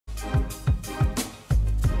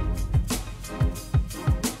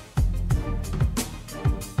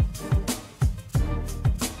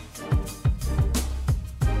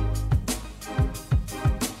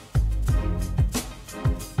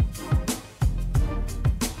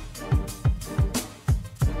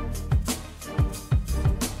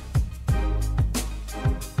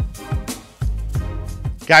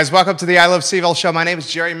Guys, welcome to the I Love CVille Show. My name is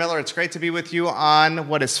Jerry Miller. It's great to be with you on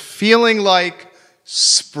what is feeling like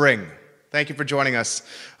spring. Thank you for joining us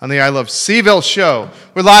on the I Love CVille Show.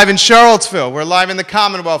 We're live in Charlottesville. We're live in the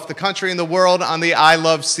Commonwealth, the country, and the world on the I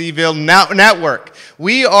Love CVille Network.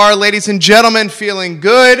 We are, ladies and gentlemen, feeling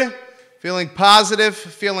good, feeling positive,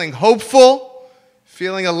 feeling hopeful,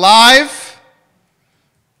 feeling alive,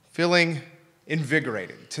 feeling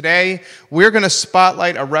invigorated. Today, we're going to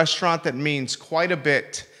spotlight a restaurant that means quite a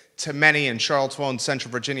bit to many in Charlottesville and Central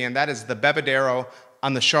Virginia, and that is the Bebedero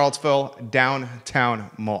on the Charlottesville Downtown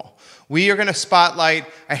Mall. We are going to spotlight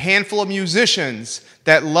a handful of musicians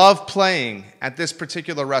that love playing at this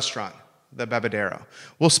particular restaurant, the Bebedero.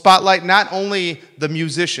 We'll spotlight not only the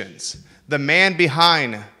musicians, the man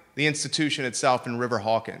behind the institution itself in River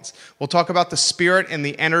Hawkins. We'll talk about the spirit and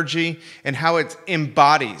the energy and how it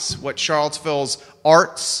embodies what Charlottesville's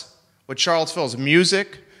arts, what Charlottesville's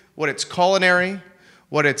music, what its culinary,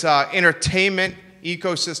 what its entertainment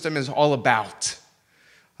ecosystem is all about.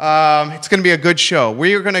 It's going to be a good show.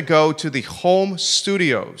 We are going to go to the home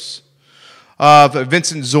studios of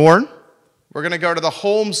Vincent Zorn. We're going to go to the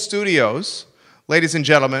home studios, ladies and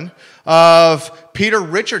gentlemen, of Peter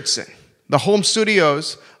Richardson, the home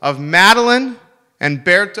studios of Madeline and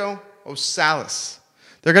Berto Osalis.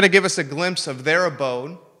 They're going to give us a glimpse of their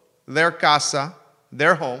abode, their casa,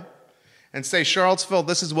 their home, and say, Charlottesville,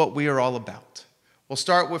 this is what we are all about. We'll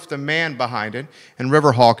start with the man behind it, and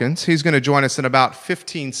River Hawkins. He's going to join us in about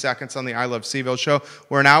 15 seconds on the I Love CVille Show.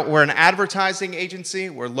 We're an advertising agency.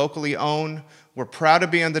 We're locally owned. We're proud to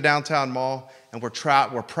be in the downtown mall, and we're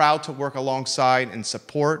proud to work alongside and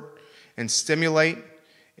support and stimulate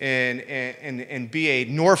and be a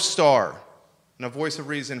North Star and a voice of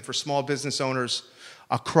reason for small business owners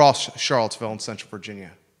across Charlottesville and Central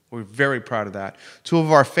Virginia. We're very proud of that. Two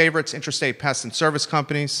of our favorites, Interstate Pest and Service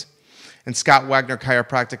Companies and Scott Wagner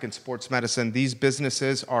Chiropractic and Sports Medicine. These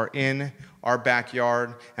businesses are in our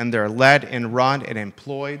backyard, and they're led and run and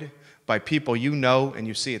employed by people you know and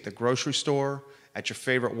you see at the grocery store, at your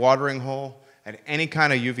favorite watering hole, at any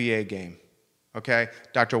kind of UVA game. Okay,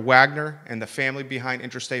 Dr. Wagner and the family behind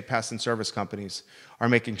Interstate Pest and Service Companies are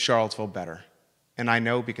making Charlottesville better. And I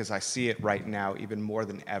know because I see it right now even more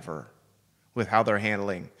than ever with how they're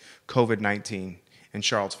handling COVID-19 in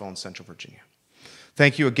Charlottesville and Central Virginia.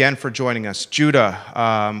 Thank you again for joining us. Judah,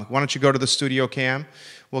 why don't you go to the studio cam?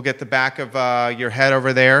 We'll get the back of your head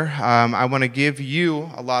over there. I want to give you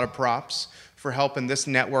a lot of props for helping this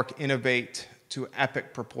network innovate to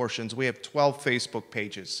epic proportions. We have 12 Facebook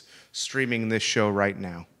pages streaming this show right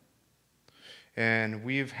now. And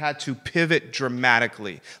we've had to pivot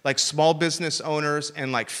dramatically, like small business owners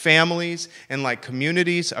and like families and like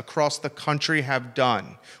communities across the country have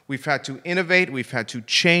done. We've had to innovate, we've had to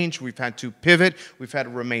change, we've had to pivot, we've had to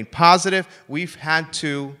remain positive, we've had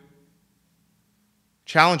to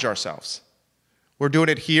challenge ourselves. We're doing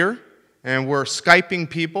it here, and we're Skyping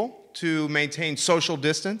people to maintain social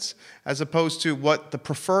distance as opposed to what the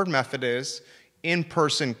preferred method is,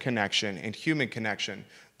 in-person connection and human connection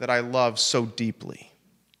that I love so deeply.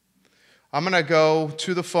 I'm going to go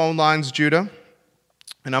to the phone lines, Judah,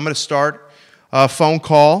 and I'm going to start a phone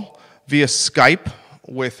call via Skype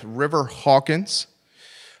with River Hawkins.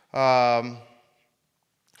 We'll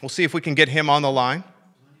see if we can get him on the line.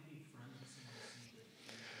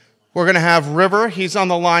 We're going to have River. He's on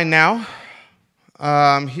the line now.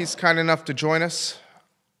 He's kind enough to join us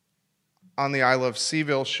on the I Love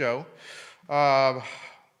CVille Show.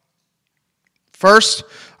 First,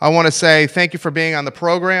 I want to say thank you for being on the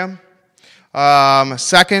program.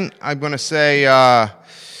 Second, I'm going to say, how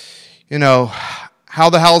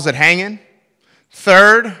the hell is it hanging?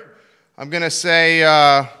 Third, I'm going to say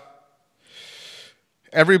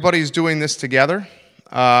everybody's doing this together,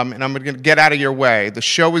 and I'm going to get out of your way. The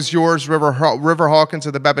show is yours, River Hawkins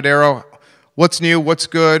of the Bebedero. What's new? What's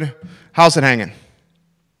good? How's it hanging?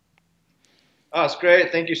 Oh, it's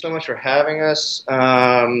great. Thank you so much for having us.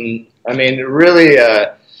 I mean, really,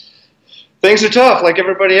 things are tough like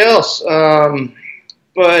everybody else.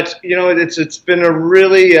 But, it's been a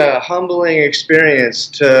really humbling experience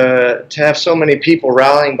to have so many people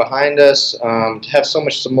rallying behind us, to have so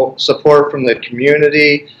much support from the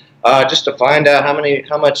community, just to find out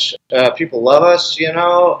how much people love us,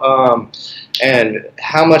 and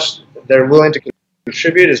how much they're willing to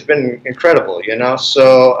contribute has been incredible,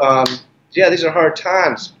 So, yeah, these are hard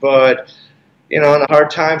times, but, in the hard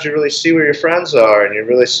times you really see where your friends are, and you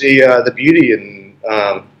really see the beauty in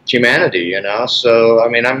humanity, So, I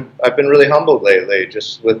mean, I've been really humbled lately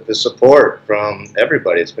just with the support from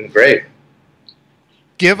everybody. It's been great.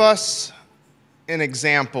 Give us an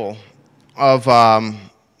example of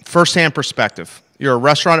firsthand perspective. You're a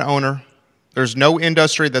restaurant owner. There's no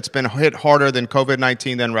industry that's been hit harder than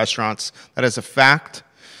COVID-19 than restaurants. That is a fact.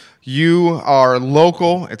 You are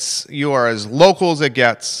local. You are as local as it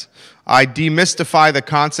gets. I demystify the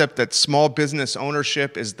concept that small business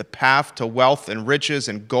ownership is the path to wealth and riches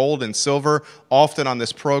and gold and silver. Often on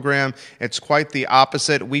this program, it's quite the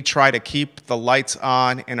opposite. We try to keep the lights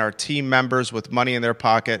on and our team members with money in their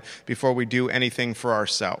pocket before we do anything for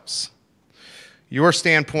ourselves. Your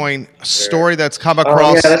standpoint, a story that's come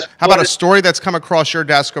across, how about a story that's come across your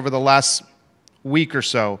desk over the last week or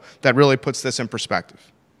so that really puts this in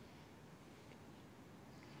perspective?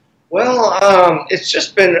 Well, it's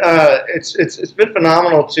just been it's been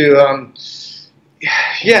phenomenal to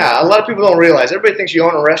yeah. A lot of people don't realize. Everybody thinks you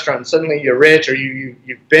own a restaurant and suddenly you're rich, or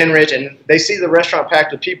you've been rich, and they see the restaurant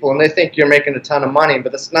packed with people and they think you're making a ton of money,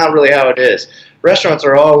 but that's not really how it is. Restaurants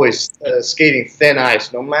are always skating thin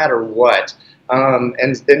ice, no matter what. And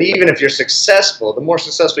even if you're successful, the more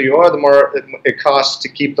successful you are, the more it costs to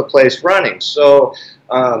keep the place running. So.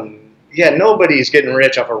 Yeah, nobody's getting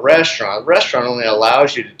rich off a restaurant. A restaurant only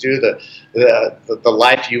allows you to do the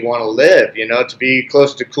life you want to live, you know, to be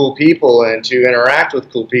close to cool people and to interact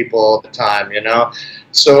with cool people all the time, you know.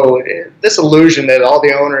 So this illusion that all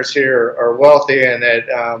the owners here are wealthy and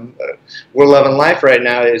that we're loving life right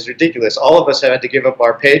now is ridiculous. All of us have had to give up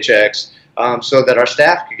our paychecks so that our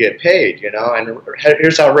staff could get paid, you know, and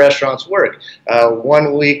here's how restaurants work.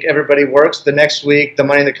 1 week everybody works, the next week the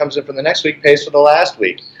money that comes in from the next week pays for the last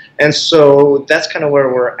week. And so that's kind of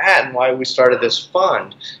where we're at, and why we started this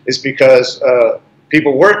fund is because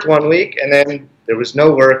people worked 1 week and then there was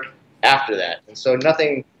no work after that. And so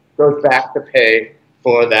nothing goes back to pay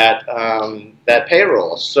for that, that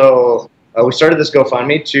payroll. So we started this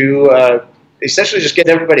GoFundMe to essentially just get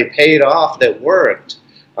everybody paid off that worked.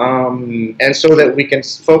 And so that we can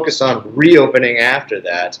focus on reopening after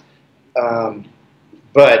that.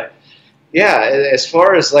 But yeah, as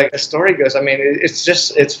far as like a story goes, I mean,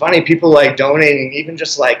 it's funny. People like donating even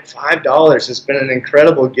just like $5 has been an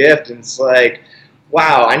incredible gift. And it's like,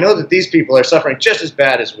 wow, I know that these people are suffering just as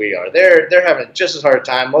bad as we are. They're having just as hard a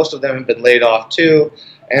time. Most of them have been laid off too.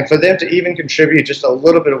 And for them to even contribute just a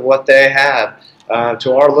little bit of what they have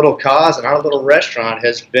to our little cause and our little restaurant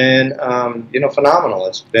has been, you know, phenomenal.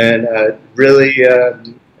 It's been really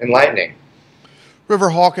enlightening.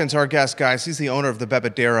 River Hawkins, our guest, guys. He's the owner of the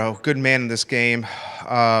Bebedero. Good man in this game.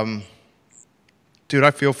 Dude,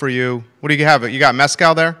 I feel for you. What do you have? You got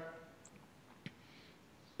mezcal there?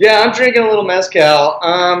 Yeah, I'm drinking a little mezcal.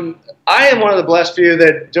 I am one of the blessed few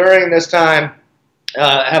that during this time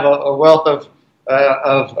have a wealth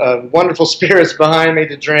of wonderful spirits behind me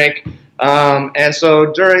to drink. And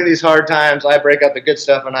so during these hard times, I break out the good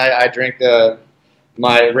stuff and I drink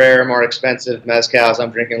my rare, more expensive mezcals.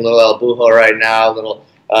 I'm drinking a little El Bujo right now, a little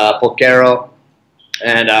Pulquero,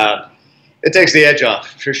 and it takes the edge off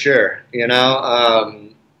for sure, you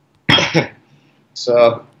know.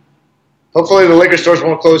 So hopefully the liquor stores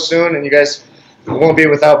won't close soon and you guys won't be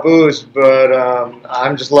without booze, but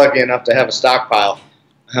I'm just lucky enough to have a stockpile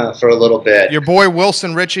for a little bit. Your boy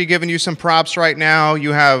Wilson Ritchie giving you some props right now.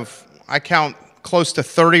 You have, I count, close to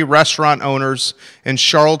 30 restaurant owners in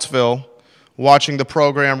Charlottesville watching the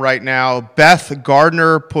program right now. Beth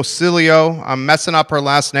Gardner Posilio, I'm messing up her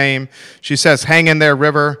last name. She says, hang in there,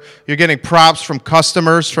 River. You're getting props from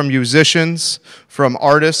customers, from musicians, from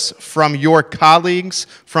artists, from your colleagues,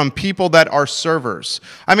 from people that are servers.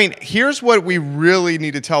 I mean, here's what we really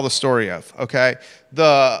need to tell the story of, okay?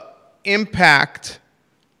 The impact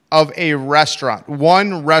of a restaurant,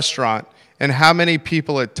 one restaurant, and how many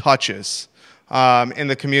people it touches in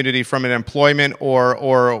the community from an employment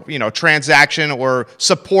or you know, transaction or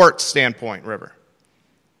support standpoint, River.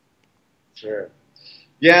 Sure.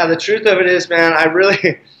 Yeah, the truth of it is, man, I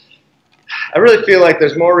really feel like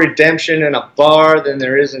there's more redemption in a bar than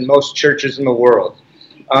there is in most churches in the world.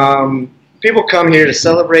 People come here to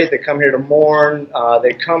celebrate. They come here to mourn.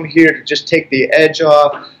 They come here to just take the edge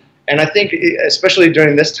off. And I think, especially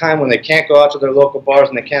during this time when they can't go out to their local bars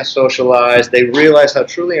and they can't socialize, they realize how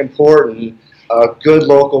truly important a good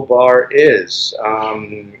local bar is.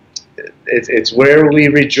 It's where we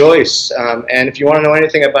rejoice. And if you want to know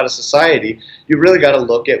anything about a society, you really got to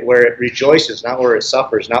look at where it rejoices, not where it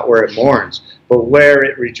suffers, not where it mourns, but where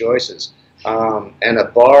it rejoices. And a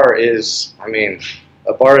bar is, I mean,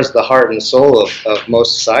 a bar is the heart and soul of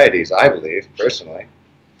most societies, I believe, personally.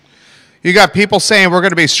 You got people saying we're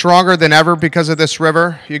going to be stronger than ever because of this,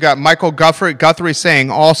 River. You got Michael Guthrie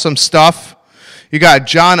saying awesome stuff. You got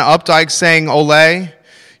John Updike saying ole.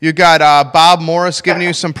 You got Bob Morris giving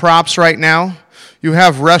you some props right now. You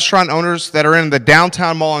have restaurant owners that are in the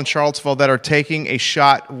downtown mall in Charlottesville that are taking a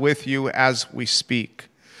shot with you as we speak.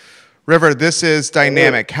 River, this is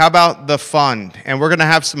dynamic. How about the fun? And we're going to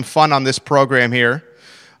have some fun on this program here.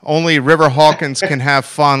 Only River Hawkins can have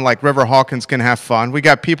fun like River Hawkins can have fun. We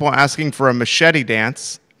got people asking for a machete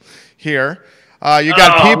dance here. You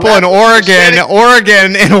got people in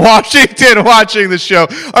Oregon and Washington watching the show.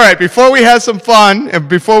 All right, before we have some fun and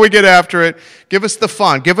before we get after it, give us the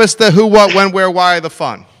fun. Give us the who, what, when, where, why, the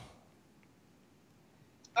fun.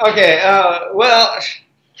 Okay,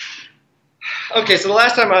 okay, so the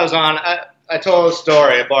last time I was on, I told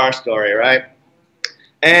a bar story, right?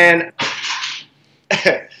 And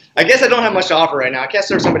I guess I don't have much to offer right now. I can't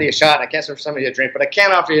serve somebody a shot, and I can't serve somebody a drink, but I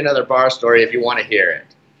can offer you another bar story if you want to hear it.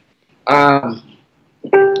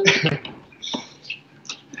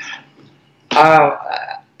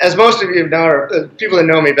 As most of you know, or people that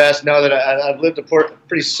know me best know that I've lived a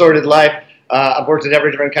pretty sordid life. I've worked at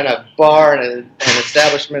every different kind of bar and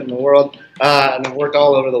establishment in the world, and I've worked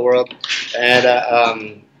all over the world.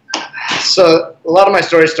 And so a lot of my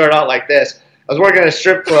stories start out like this. I was working at a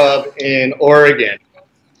strip club in Oregon.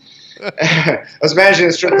 I was managing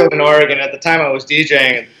a strip club in Oregon. At the time, I was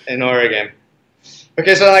DJing in Oregon.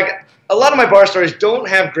 Okay, so like a lot of my bar stories don't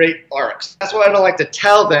have great arcs. That's why I don't like to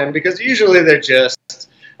tell them, because usually they're just,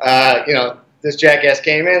 you know, this jackass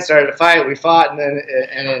came in, started a fight, we fought, and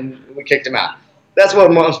then we kicked him out. That's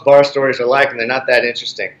what most bar stories are like, and they're not that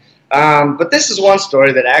interesting. But this is one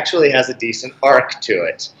story that actually has a decent arc to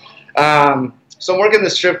it. So I'm working in the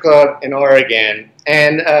strip club in Oregon,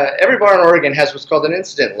 and every bar in Oregon has what's called an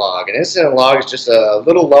incident log. An incident log is just a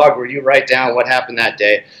little log where you write down what happened that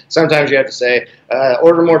day. Sometimes you have to say,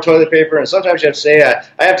 order more toilet paper, and sometimes you have to say,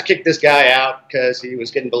 I have to kick this guy out because he was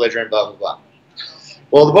getting belligerent, blah, blah, blah.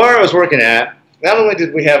 Well, the bar I was working at, not only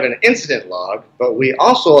did we have an incident log, but we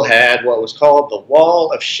also had what was called the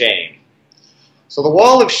Wall of Shame. So the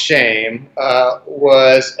Wall of Shame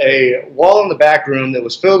was a wall in the back room that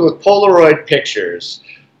was filled with Polaroid pictures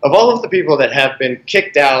of all of the people that have been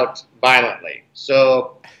kicked out violently.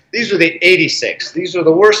 So these are the 86. These are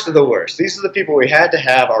the worst of the worst. These are the people we had to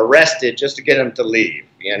have arrested just to get them to leave,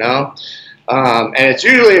 you know? And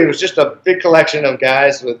it was just a big collection of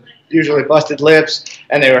guys with usually busted lips,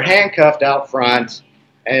 and they were handcuffed out front,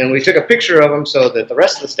 and we took a picture of them so that the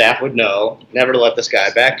rest of the staff would know never to let this guy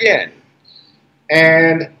back in.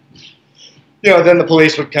 And, you know, then the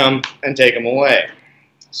police would come and take him away.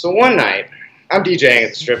 So one night, I'm DJing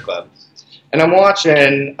at the strip club, and I'm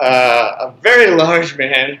watching a very large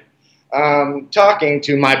man talking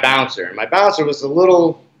to my bouncer. And my bouncer was a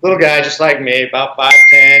little guy just like me, about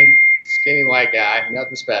 5'10", skinny white guy,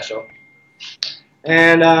 nothing special.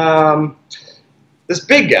 And this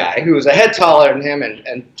big guy, who was a head taller than him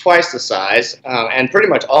and twice the size, and pretty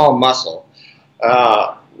much all muscle,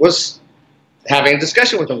 was having a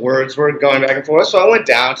discussion with him. Words were going back and forth, so I went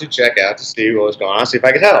down to check out to see what was going on, see if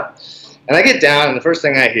I could help. And I get down, and the first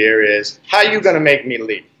thing I hear is, "How are you going to make me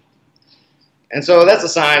leave?" And so that's a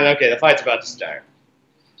sign, okay, the fight's about to start.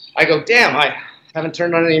 I go, damn, I haven't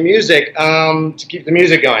turned on any music to keep the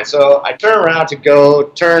music going. So I turn around to go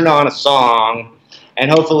turn on a song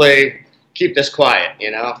and hopefully keep this quiet,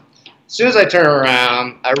 you know. As soon as I turn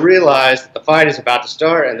around, I realize that the fight is about to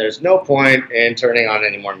start and there's no point in turning on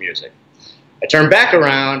any more music. I turn back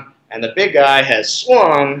around, and the big guy has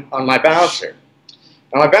swung on my bouncer.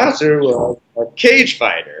 Now, my bouncer was a cage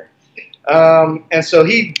fighter, and so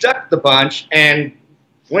he ducked the bunch and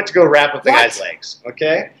went to go wrap up the guy's legs,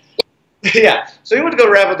 okay? Yeah, so he went to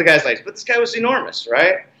go wrap up the guy's legs, but this guy was enormous,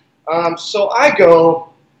 right? So I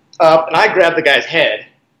go up, and I grab the guy's head,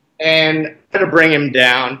 and try to bring him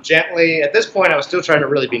down gently. At this point, I was still trying to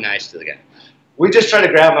really be nice to the guy. We just try to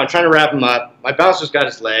grab him. I'm trying to wrap him up. My bouncer's got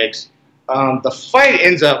his legs. The fight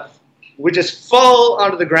ends up, we just fall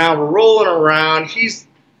onto the ground. We're rolling around. He's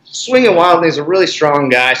swinging wildly. He's a really strong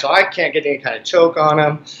guy, so I can't get any kind of choke on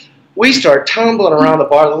him. We start tumbling around the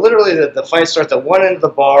bar. Literally, the fight starts at one end of the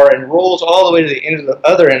bar and rolls all the way to the end of the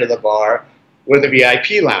other end of the bar where the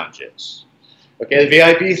VIP lounge is. Okay, the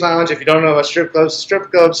VIP lounge, if you don't know about strip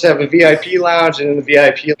clubs have a VIP lounge, and in the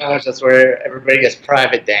VIP lounge, that's where everybody gets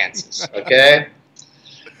private dances, okay?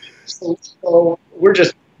 So we're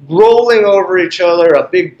just rolling over each other, a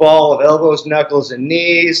big ball of elbows, knuckles, and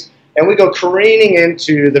knees, and we go careening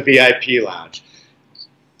into the VIP lounge.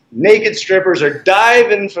 Naked strippers are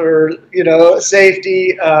diving for, you know,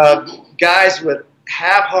 safety. Guys with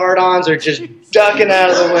half hard-ons are just ducking out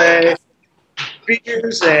of the way.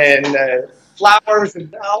 Beers and flowers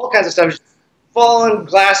and all kinds of stuff just falling,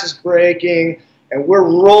 glasses breaking, and we're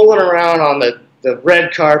rolling around on the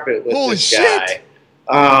red carpet with this guy.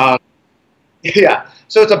 Yeah.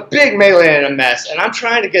 So it's a big melee and a mess, and I'm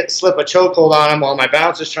trying to slip a chokehold on him while my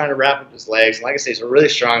bouncer's trying to wrap up his legs. And like I say, he's a really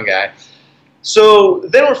strong guy. So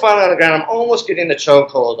then we're finally on the ground. I'm almost getting the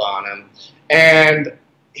chokehold on him, and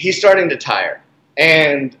he's starting to tire.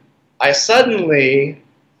 And I suddenly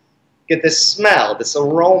get this smell, this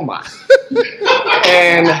aroma,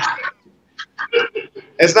 and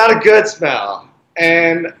it's not a good smell.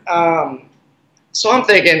 And so I'm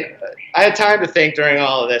thinking, I had time to think during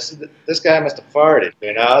all of this. This guy must have farted,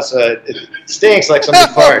 you know. So it stinks like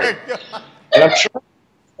somebody farted. And I'm trying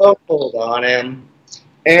to hold on him,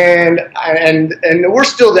 and we're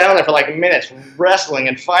still down there for like minutes, wrestling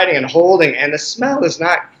and fighting and holding, and the smell is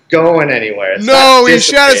not going anywhere. It's no, he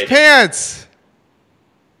shot his pants.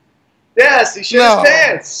 Yes, he shit his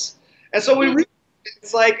pants. And so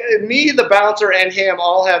it's like me, the bouncer, and him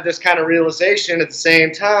all have this kind of realization at the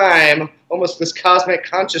same time, almost this cosmic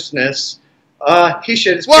consciousness. He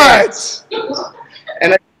shit his pants.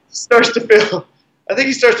 And I think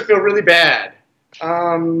he starts to feel really bad,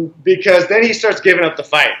 because then he starts giving up the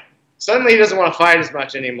fight. Suddenly he doesn't want to fight as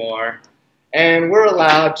much anymore, and we're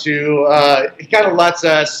allowed to, he kind of lets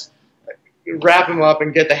us wrap him up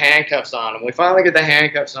and get the handcuffs on him. We finally get the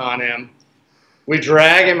handcuffs on him. We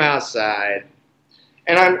drag him outside.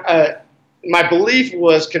 And my belief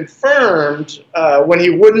was confirmed when he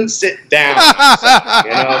wouldn't sit down.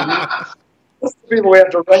 You know, most of the people we have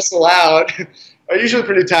to wrestle out are usually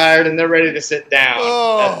pretty tired and they're ready to sit down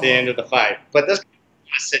at the end of the fight. But this guy doesn't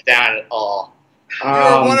want to sit down at all.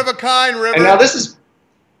 You're one of a kind, River. And now this is.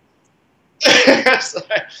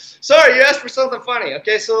 Sorry, you asked for something funny.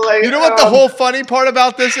 Okay, so like, you know what the whole funny part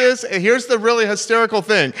about this is? Here's the really hysterical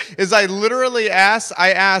thing: is I literally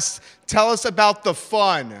asked, tell us about the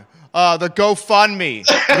fun, the GoFundMe,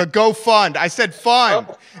 the GoFund. I said fun,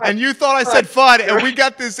 and you thought I said fun, and we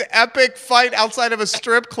got this epic fight outside of a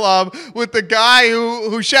strip club with the guy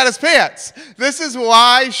who shat his pants. This is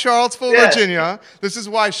why Charlottesville, Virginia. This is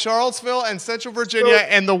why Charlottesville and Central Virginia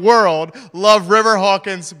and the world love River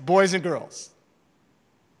Hawkins, boys and girls.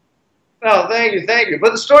 Oh, thank you.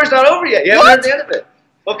 But the story's not over yet. You haven't heard the end of it.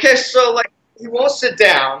 Okay, so like he won't sit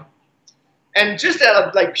down, and just out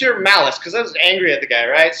of like pure malice, because I was angry at the guy,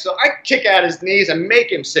 right? So I kick out his knees and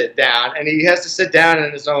make him sit down, and he has to sit down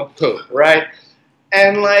in his own poop, right?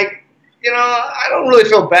 And like, you know, I don't really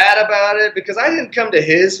feel bad about it because I didn't come to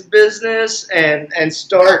his business and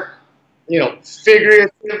start, you know,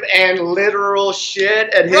 figurative and literal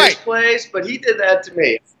shit at his place, but he did that to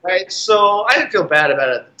me, right? So I didn't feel bad about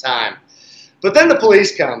it at the time. But then the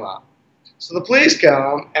police come up. So the police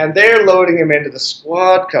come, and they're loading him into the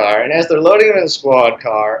squad car. And as they're loading him in the squad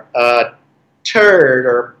car, a turd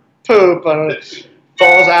or poop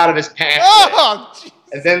falls out of his pant leg.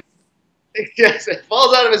 And then yes, it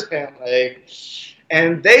falls out of his pant leg.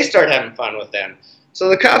 And they start having fun with him. So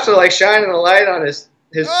the cops are like shining a light on his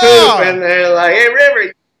poop, and they're like, "Hey, River,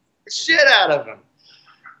 you shit out of him."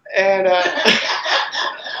 And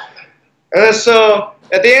and so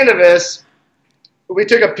at the end of this, we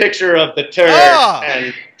took a picture of the turd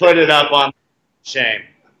and put it up on Shame.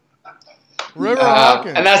 River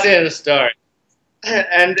Hawkins. And that's the end of the story.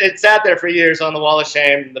 And it sat there for years on the wall of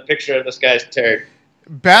shame, the picture of this guy's turd.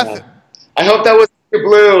 Beth? I hope that wasn't too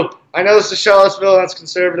blue. I know this is Charlottesville and it's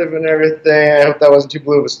conservative and everything. I hope that wasn't too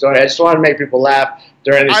blue of a story. I just wanted to make people laugh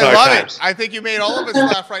during these hard times. I think you made all of us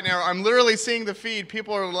laugh right now. I'm literally seeing the feed.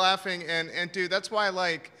 People are laughing. And dude, that's why,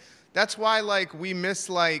 we miss,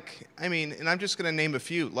 like, I mean, and I'm just going to name a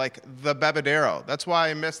few, like the Bebedero. That's why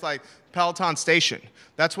I miss, like, Peloton Station.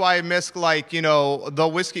 That's why I miss, like, you know, the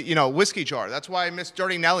whiskey jar. That's why I miss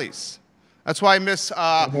Dirty Nelly's. That's why I miss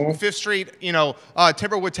Fifth Street, you know,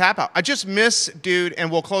 Timberwood Tap Out. I just miss, dude, and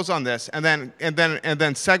we'll close on this, and then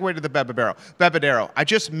segue to the Bebedero. I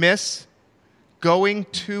just miss going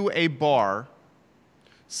to a bar,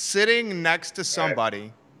 sitting next to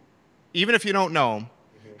somebody, even if you don't know them,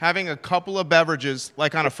 having a couple of beverages,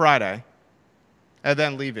 like on a Friday, and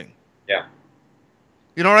then leaving. Yeah.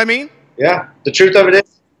 You know what I mean? Yeah. The truth of it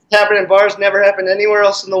is, happening in bars never happened anywhere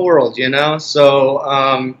else in the world, you know?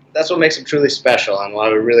 So that's what makes them truly special and why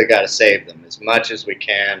we really got to save them as much as we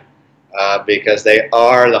can because they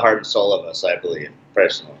are the heart and soul of us, I believe,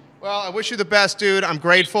 personally. Well, I wish you the best, dude. I'm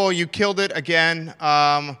grateful. You killed it again.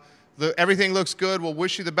 Everything looks good. We'll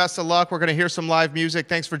wish you the best of luck. We're going to hear some live music.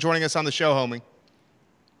 Thanks for joining us on the show, homie.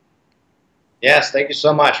 Yes, thank you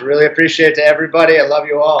so much. Really appreciate it to everybody. I love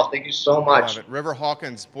you all. Thank you so much. I love it. River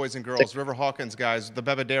Hawkins, boys and girls. River Hawkins, guys. The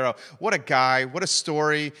Bebedero. What a guy. What a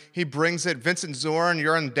story. He brings it. Vincent Zorn,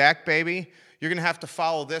 you're on deck, baby. You're going to have to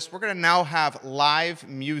follow this. We're going to now have live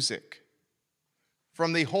music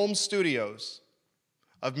from the home studios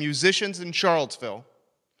of musicians in Charlottesville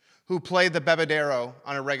who play the Bebedero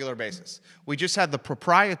on a regular basis. We just had the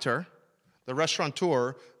proprietor, the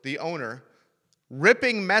restaurateur, the owner,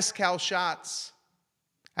 ripping mezcal shots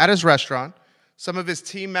at his restaurant. Some of his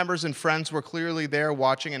team members and friends were clearly there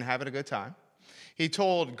watching and having a good time. He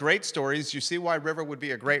told great stories. You see why River would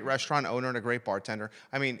be a great restaurant owner and a great bartender.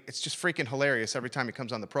 I mean, it's just freaking hilarious every time he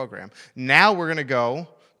comes on the program. Now we're going to go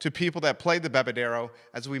to people that play the Bebedero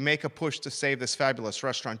as we make a push to save this fabulous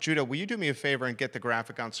restaurant. Judah, will you do me a favor and get the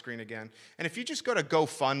graphic on screen again? And if you just go to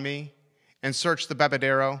GoFundMe and search the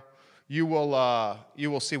Bebedero, you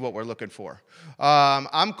will see what we're looking for.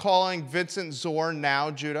 I'm calling Vincent Zorn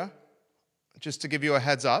now, Judah, just to give you a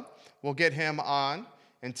heads up. We'll get him on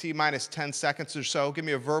in T-minus 10 seconds or so. Give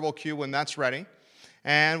me a verbal cue when that's ready.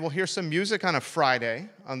 And we'll hear some music on a Friday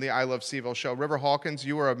on the I Love CVille Show. River Hawkins,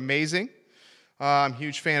 you are amazing. I'm a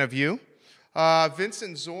huge fan of you.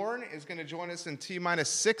 Vincent Zorn is going to join us in T-minus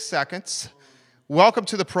 6 seconds. Welcome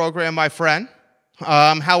to the program, my friend.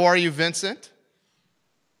 How are you, Vincent?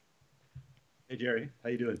 Hey, Jerry. How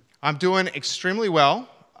you doing? I'm doing extremely well.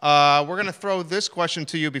 We're going to throw this question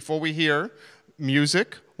to you before we hear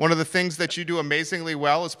music. One of the things that you do amazingly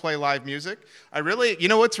well is play live music. You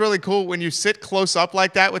know what's really cool? When you sit close up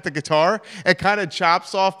like that with the guitar, it kind of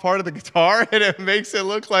chops off part of the guitar and it makes it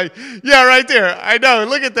look like, yeah, right there. I know.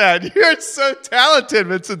 Look at that. You're so talented,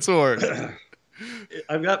 Vincent Zorn.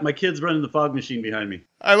 I've got my kids running the fog machine behind me.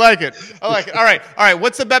 I like it. All right.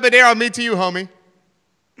 What's the Bebedero mean to you, homie?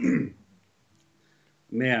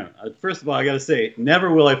 Man, first of all, I got to say,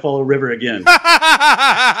 never will I follow River again.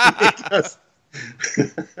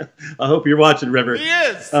 I hope you're watching, River. He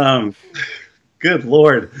is. Good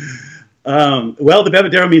Lord. Well, the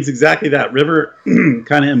Bebedero means exactly that. River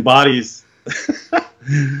kind of embodies.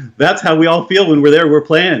 That's how we all feel when we're there.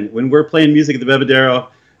 When we're playing music at the Bebedero,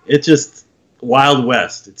 it's just Wild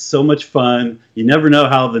West. It's so much fun. You never know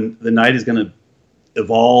how the night is going to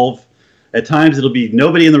evolve. At times it'll be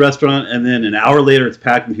nobody in the restaurant, and then an hour later it's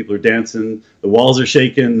packed and people are dancing. The walls are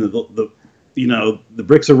shaking. The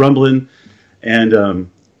bricks are rumbling. And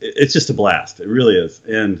it's just a blast. It really is.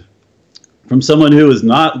 And from someone who is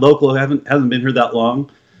not local, hasn't been here that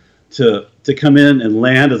long, to come in and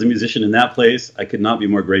land as a musician in that place, I could not be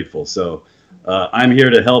more grateful. So I'm here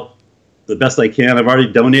to help the best I can. I've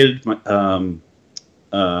already donated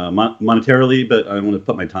monetarily, but I want to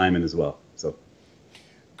put my time in as well. So.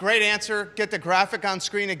 Great answer. Get the graphic on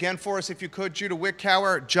screen again for us if you could. Judah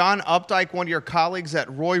Wickower, John Updike, one of your colleagues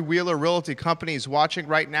at Roy Wheeler Realty Company, is watching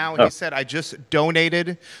right now. And he said, I just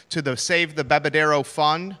donated to the Save the Bebedero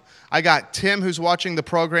Fund. I got Tim, who's watching the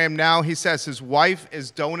program now. He says his wife is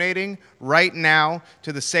donating right now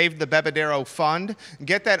to the Save the Bebedero Fund.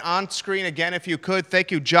 Get that on screen again if you could. Thank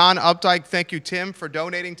you, John Updike. Thank you, Tim, for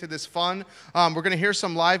donating to this fund. We're going to hear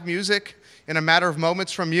some live music in a matter of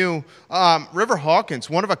moments from you. River Hawkins,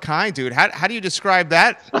 one of a kind, dude. How do you describe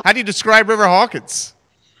that? How do you describe River Hawkins?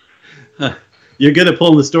 You're good at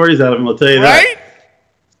pulling the stories out of him, I'll tell you that. Right?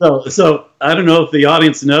 So I don't know if the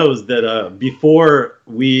audience knows that before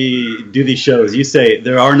we do these shows, you say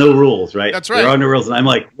there are no rules, right? That's right. There are no rules. And I'm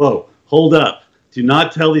like, whoa, hold up. Do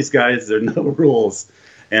not tell these guys there are no rules.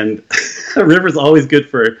 And River's always good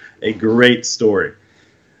for a great story.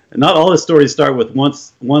 And not all his stories start with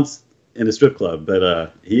once in a strip club,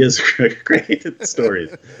 but he is great at the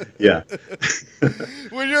stories. Yeah. I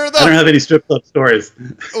don't have any strip club stories.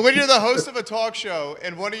 When you're the host of a talk show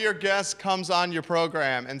and one of your guests comes on your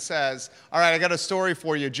program and says, all right, I got a story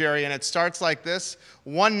for you, Jerry, and it starts like this.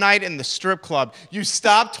 One night in the strip club, you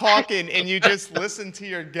stop talking and you just listen to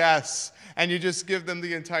your guests and you just give them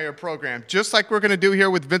the entire program. Just like we're going to do here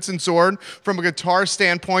with Vincent Zorn from a guitar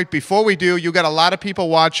standpoint. Before we do, you got a lot of people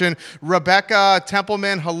watching. Rebecca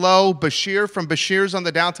Templeman, hello. Bashir from Bashir's on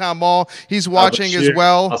the Downtown Mall. He's watching as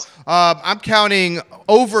well. Awesome. I'm counting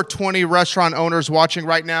over 20 restaurant owners watching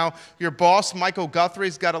right now. Your boss, Michael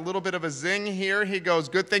Guthrie's got a little bit of a zing here. He goes,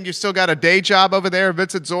 good thing you still got a day job over there,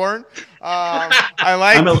 Vincent Zorn. I'm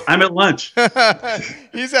at lunch.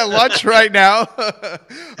 He's at lunch right now.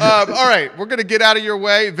 All right, we're gonna get out of your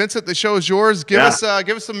way, Vincent. The show is yours. Give us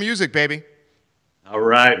some music, baby. All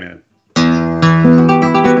right, man.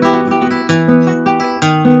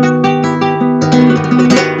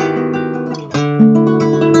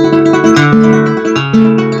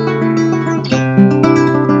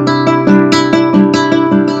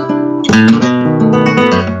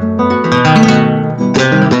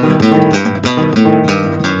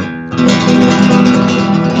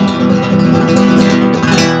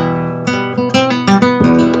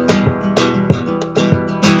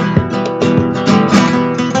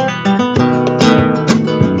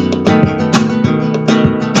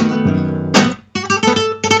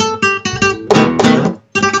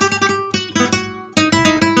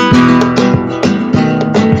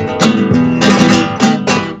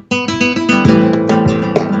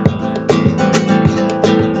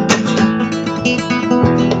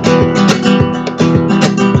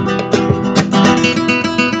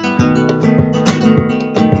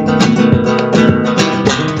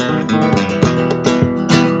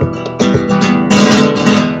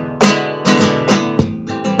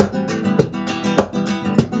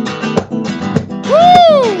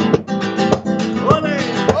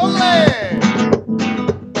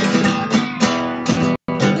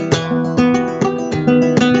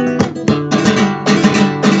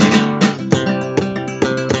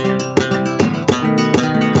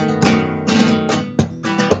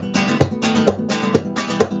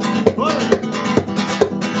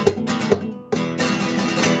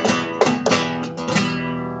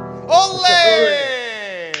 Ole!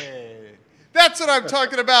 That's what I'm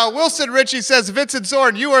talking about. Wilson Ritchie says, Vincent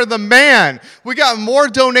Zorn, you are the man. We got more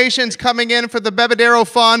donations coming in for the Bebedero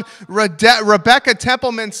Fund. Rebecca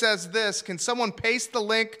Templeman says this. Can someone paste the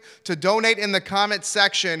link to donate in the comment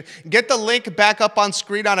section? Get the link back up on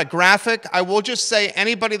screen on a graphic. I will just say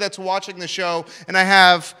anybody that's watching the show, and I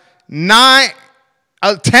have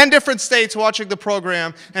 10 different states watching the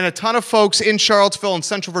program and a ton of folks in Charlottesville and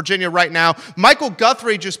Central Virginia right now. Michael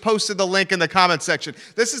Guthrie just posted the link in the comment section.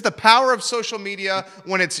 This is the power of social media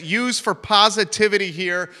when it's used for positivity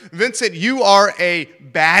here. Vincent, you are a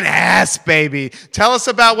badass, baby. Tell us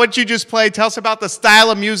about what you just played. Tell us about the style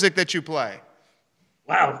of music that you play.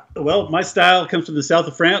 Wow. Well, my style comes from the south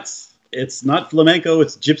of France. It's not flamenco,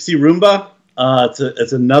 it's Gipsy Rumba.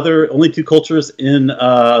 It's another, only two cultures in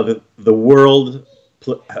the world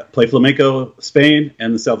play flamenco, Spain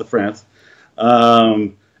and the south of France.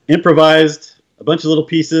 Improvised, a bunch of little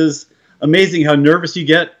pieces. Amazing how nervous you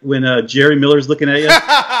get when Jerry Miller's looking at you.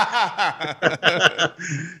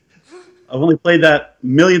 I've only played that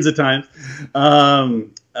millions of times. I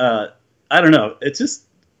don't know. It's just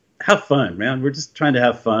have fun, man. We're just trying to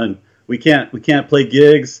have fun. We can't play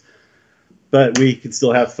gigs, but we can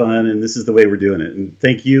still have fun, and this is the way we're doing it. And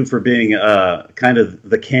thank you for being kind of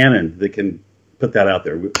the canon that can put that out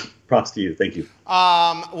there. Props to you. Thank you.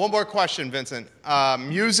 One more question, Vincent.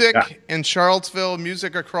 Music in Charlottesville,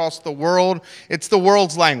 music across the world. It's the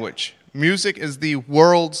world's language. Music is the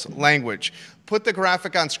world's language. Put the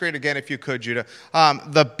graphic on screen again if you could, Judah.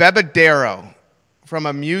 The Bebedero, from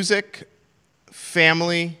a music,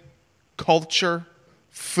 family, culture,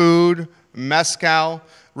 food, mezcal,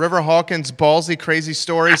 River Hawkins, ballsy, crazy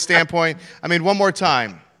story standpoint. I mean, one more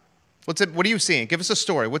time. What are you seeing? Give us a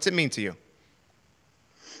story. What's it mean to you?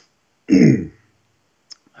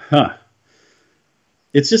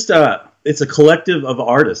 It's just it's a collective of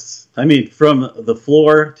artists. I mean, from the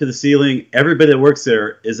floor to the ceiling, everybody that works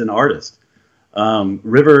there is an artist.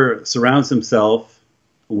 River surrounds himself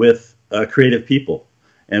with creative people,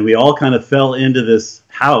 and we all kind of fell into this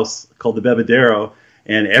house called the Bebedero,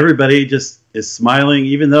 and everybody just is smiling,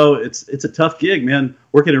 even though it's a tough gig, man.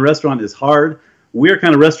 Working in a restaurant is hard. We're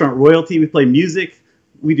kind of restaurant royalty. We play music.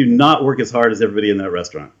 We do not work as hard as everybody in that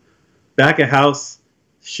restaurant. Back of house,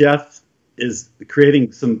 chef is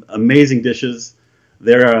creating some amazing dishes.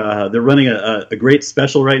 They're running a great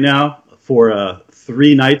special right now for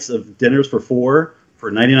 3 nights of dinners for 4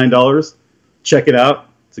 for $99. Check it out.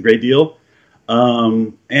 It's a great deal.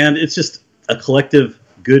 And it's just a collective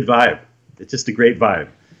good vibe. It's just a great vibe.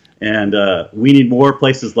 And we need more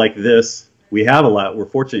places like this. We have a lot. We're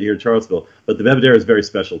fortunate here in Charlottesville. But the Bebedero is very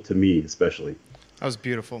special to me, especially. That was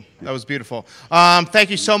beautiful. That was beautiful.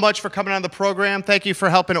 Thank you so much for coming on the program. Thank you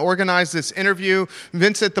for helping organize this interview.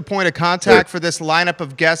 Vincent, the point of contact for this lineup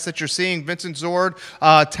of guests that you're seeing. Vincent Zorn,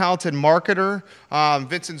 talented marketer.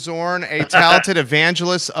 Vincent Zorn, a talented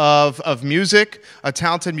evangelist of music, a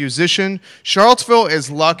talented musician. Charlottesville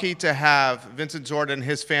is lucky to have Vincent Zorn and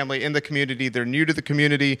his family in the community. They're new to the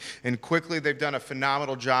community, and quickly they've done a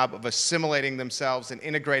phenomenal job of assimilating themselves and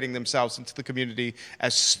integrating themselves into the community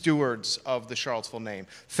as stewards of the Charlottesville name.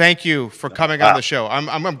 Thank you for coming on the show.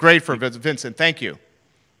 I'm great for Vincent. Thank you.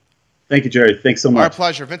 Thank you, Jerry. Thanks so much. Our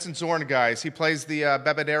pleasure. Vincent Zorn, guys. He plays the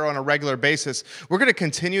Bebedero on a regular basis. We're going to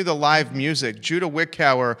continue the live music. Judah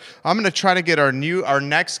Wickower. I'm going to try to get our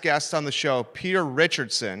next guest on the show, Peter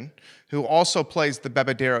Richardson, who also plays the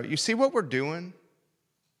Bebedero. You see what we're doing?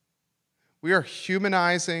 We are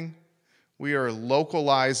humanizing. We are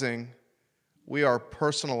localizing. We are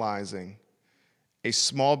personalizing a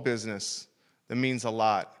small business that means a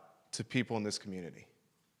lot to people in this community.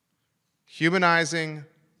 Humanizing,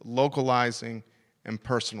 localizing, and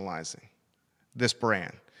personalizing this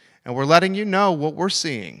brand. And we're letting you know what we're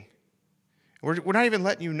seeing. We're not even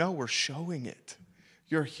letting you know, we're showing it.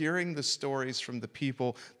 You're hearing the stories from the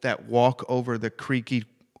people that walk over the creaky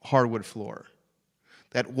hardwood floor,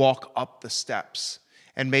 that walk up the steps,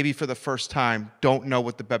 and maybe for the first time don't know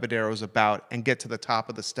what the Bebedero is about and get to the top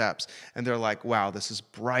of the steps, and they're like, wow, this is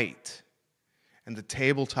bright. And the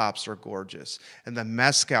tabletops are gorgeous. And the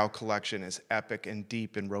mezcal collection is epic and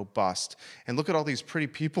deep and robust. And look at all these pretty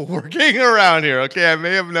people working around here. Okay, I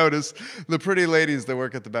may have noticed the pretty ladies that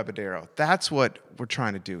work at the Bebedero. That's what we're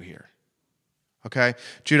trying to do here. Okay?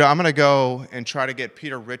 Judah, I'm going to go and try to get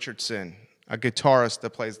Peter Richardson, a guitarist that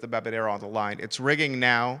plays the Bebedero, on the line. It's rigging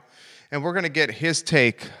now. And we're going to get his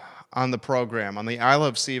take on the program, on the I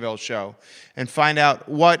Love CVille show, and find out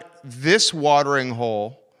what this watering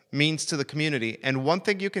hole means to the community. And one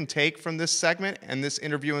thing you can take from this segment and this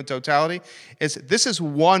interview in totality is this is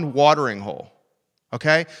one watering hole,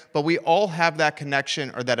 okay? But we all have that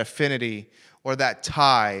connection or that affinity or that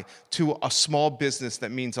tie to a small business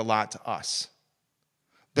that means a lot to us.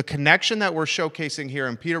 The connection that we're showcasing here,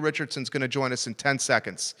 and Peter Richardson's going to join us in 10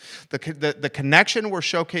 seconds, the connection we're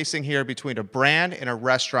showcasing here between a brand and a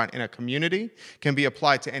restaurant in a community can be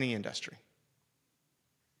applied to any industry.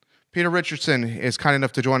 Peter Richardson is kind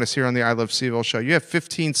enough to join us here on the I Love CVille show. You have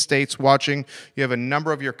 15 states watching. You have a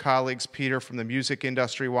number of your colleagues, Peter, from the music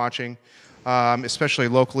industry watching, especially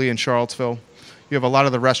locally in Charlottesville. You have a lot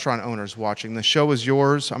of the restaurant owners watching. The show is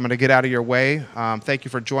yours. I'm going to get out of your way. Thank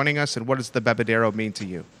you for joining us. And what does the Bebedero mean to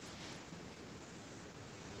you?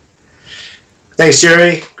 Thanks,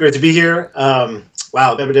 Jerry. Great to be here.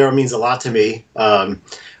 Wow, Bebedero means a lot to me. I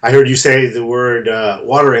heard you say the word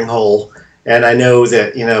watering hole, and I know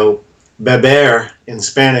that, you know, beber in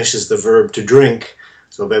Spanish is the verb to drink.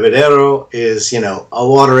 So Bebedero is, you know, a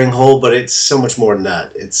watering hole, but it's so much more than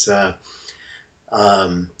that. It's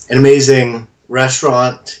an amazing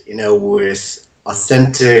restaurant, you know, with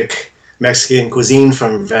authentic Mexican cuisine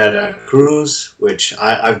from Veracruz, which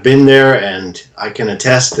I've been there and I can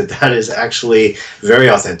attest that that is actually very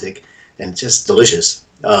authentic and just delicious.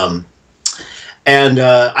 I've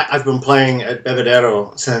been playing at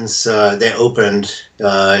Bebedero since they opened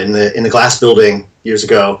in the glass building years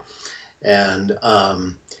ago, and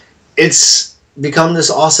it's become this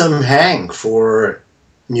awesome hang for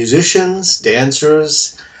musicians,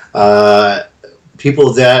 dancers,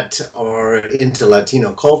 people that are into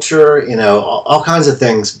Latino culture, you know, all kinds of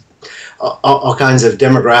things, all kinds of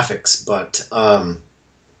demographics. But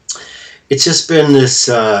it's just been this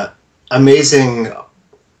amazing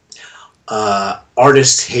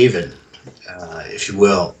artist haven, if you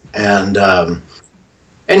will, and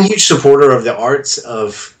huge supporter of the arts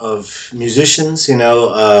of musicians. You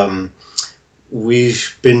know,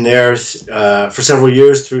 we've been there for several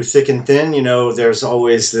years through thick and thin. You know, there's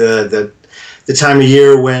always the time of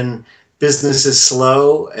year when business is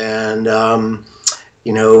slow, and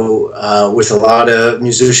you know, with a lot of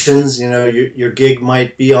musicians, you know, your gig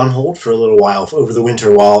might be on hold for a little while over the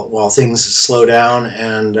winter while things slow down,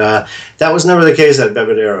 and that was never the case at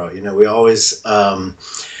Bebedero. You know, we always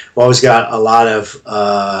got a lot of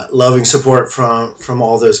loving support from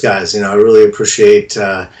all those guys. You know, I really appreciate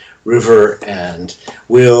River and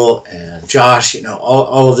Will and Josh. You know,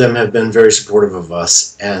 all of them have been very supportive of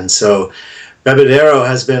us, and so Bebedero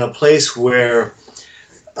has been a place where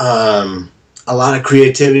a lot of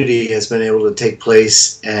creativity has been able to take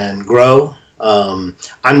place and grow. I'm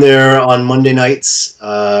there on Monday nights.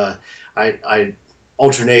 I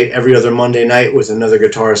alternate every other Monday night with another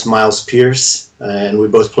guitarist, Miles Pierce, and we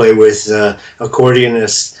both play with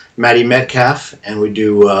accordionist Maddie Metcalf, and we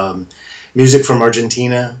do music from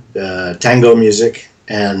Argentina, tango music,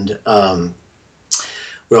 and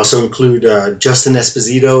we also include Justin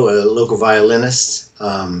Esposito, a local violinist,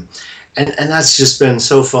 and that's just been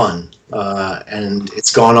so fun. And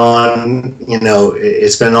it's gone on, you know,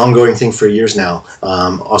 it's been an ongoing thing for years now.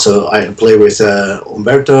 Also, I play with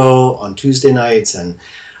Berto on Tuesday nights, and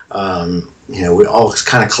you know, we all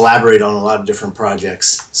kind of collaborate on a lot of different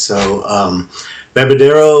projects. So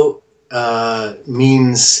Bebedero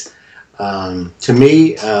means to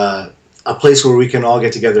me a place where we can all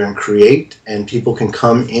get together and create, and people can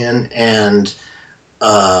come in and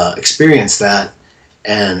experience that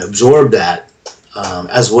and absorb that,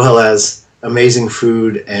 as well as amazing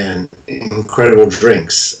food and incredible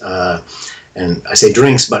drinks. And I say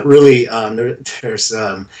drinks, but really there's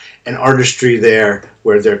an artistry there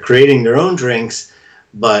where they're creating their own drinks.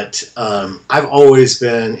 But I've always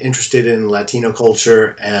been interested in Latino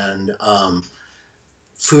culture and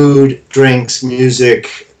food, drinks,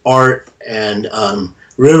 music, art, and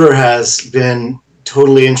River has been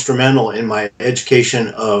totally instrumental in my education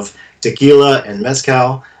of tequila and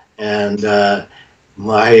mezcal, and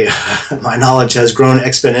my knowledge has grown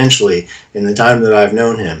exponentially in the time that I've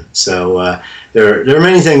known him. So there are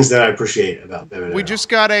many things that I appreciate about Bebedero. We just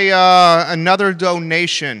got another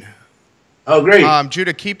donation. Oh, great.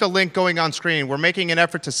 Judah, keep the link going on screen. We're making an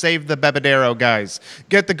effort to save the Bebedero, guys.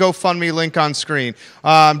 Get the GoFundMe link on screen.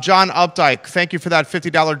 John Updike, thank you for that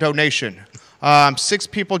 $50 donation. 6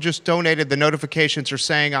 people just donated. The notifications are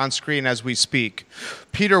saying on screen as we speak.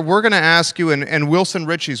 Peter, we're going to ask you, and Wilson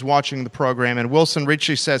Ritchie's watching the program, and Wilson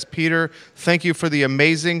Ritchie says, Peter, thank you for the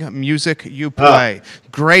amazing music you play.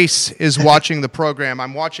 Grace is watching the program.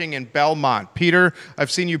 I'm watching in Belmont. Peter,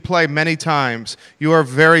 I've seen you play many times. You are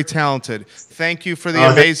very talented. Thank you for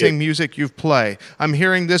the amazing music you play. I'm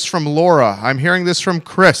hearing this from Laura. I'm hearing this from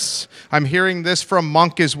Chris. I'm hearing this from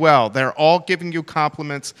Monk as well. They're all giving you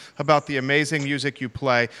compliments about the amazing music you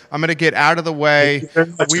play. I'm going to get out of the way.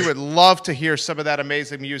 We would love to hear some of that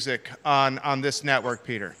amazing music on this network,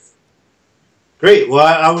 Peter. Great. Well,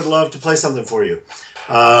 I would love to play something for you.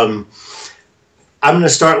 I'm going to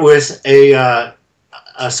start with a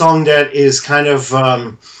song that is kind of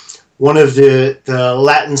one of the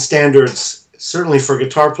Latin standards, certainly for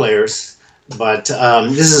guitar players. But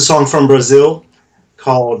this is a song from Brazil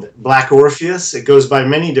called Black Orpheus. It goes by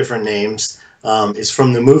many different names. It's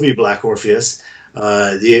from the movie Black Orpheus.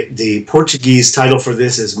 The Portuguese title for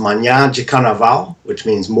this is Manhã de Carnaval, which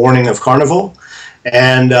means Morning of Carnival.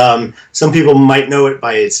 And some people might know it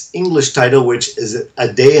by its English title, which is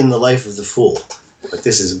A Day in the Life of the Fool. But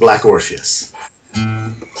this is Black Orpheus.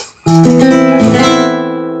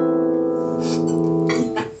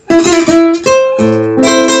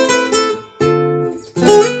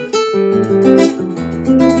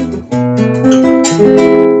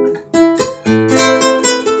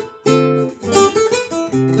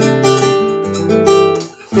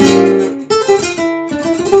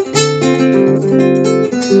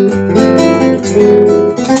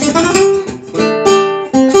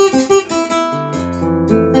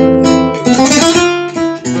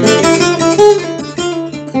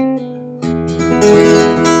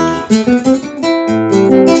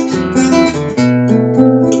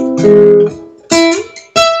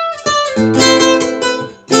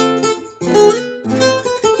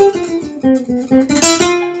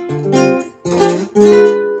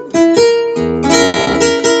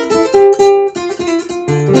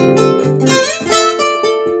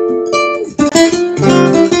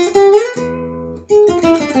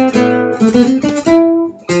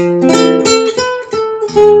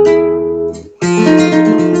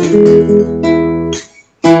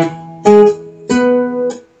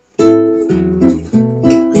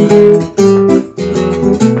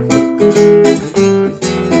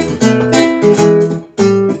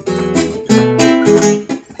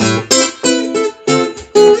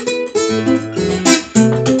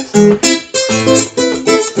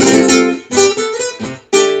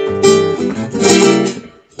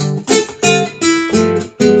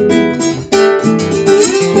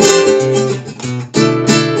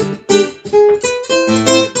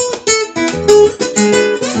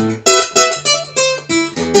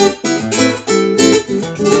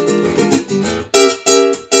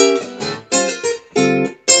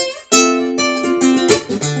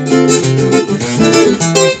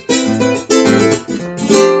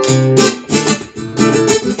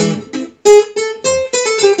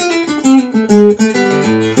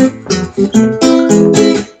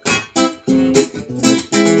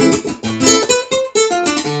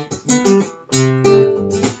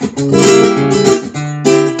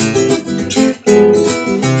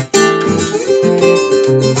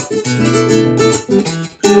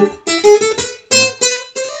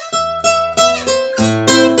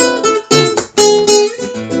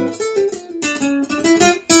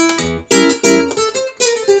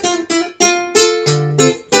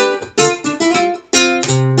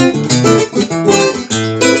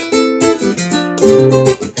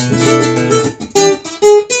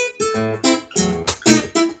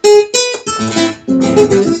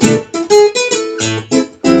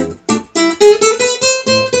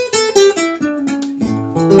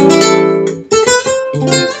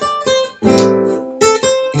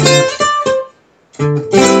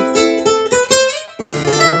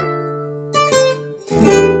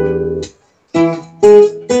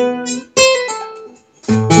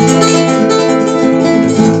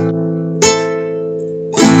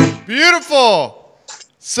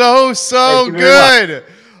 So good.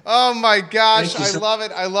 Oh my gosh, I love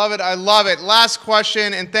it, I love it, I love it. Last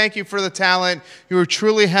question, and thank you for the talent. You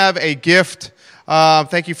truly have a gift.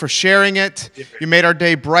 Thank you for sharing it. You made our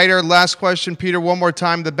day brighter. Last question, Peter, one more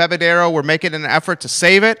time. The Bebedero, we're making an effort to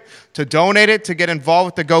save it, to donate it, to get involved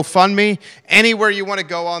with the GoFundMe. Anywhere you want to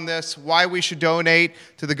go on this, why we should donate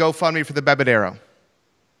to the GoFundMe for the Bebedero.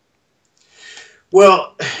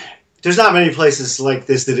 Well, there's not many places like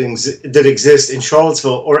this that exist in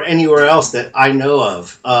Charlottesville or anywhere else that I know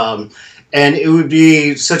of. And it would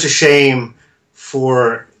be such a shame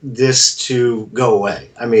for this to go away.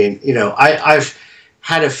 I mean, you know, I've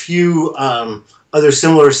had a few other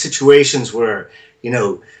similar situations where, you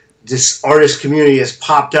know, this artist community has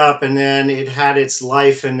popped up, and then it had its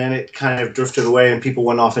life, and then it kind of drifted away, and people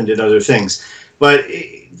went off and did other things. But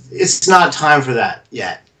it's not time for that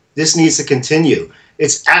yet. This needs to continue.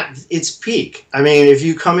 It's at its peak. I mean, if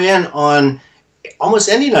you come in on almost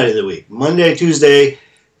any night of the week, Monday, Tuesday,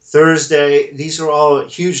 Thursday, these are all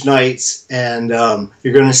huge nights, and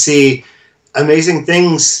you're going to see amazing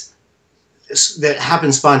things that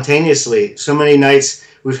happen spontaneously. So many nights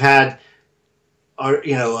we've had our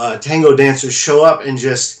tango dancers show up and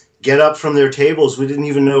just get up from their tables. We didn't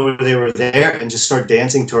even know they were there, and just start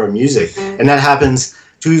dancing to our music. And that happens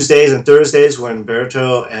Tuesdays and Thursdays when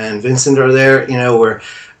Berto and Vincent are there.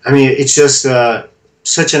 It's just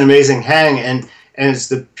such an amazing hang, and it's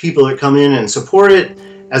the people that come in and support it,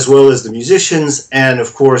 as well as the musicians, and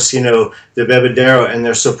of course, the Bebedero and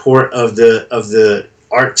their support of the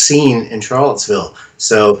art scene in Charlottesville.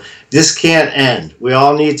 So this can't end. We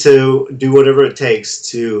all need to do whatever it takes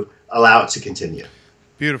to allow it to continue.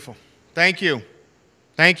 Beautiful. Thank you.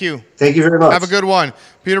 Thank you. Thank you very much. Have a good one.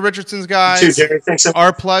 Peter Richardson's guys. You too, Jerry. Thanks so much.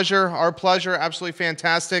 Our pleasure. Our pleasure. Absolutely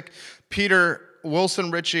fantastic. Peter,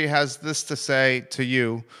 Wilson Ritchie has this to say to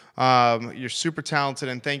you. You're super talented,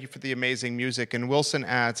 and thank you for the amazing music. And Wilson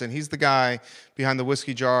adds, and he's the guy behind the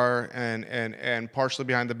Whiskey Jar and partially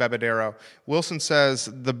behind the Bebedero. Wilson says,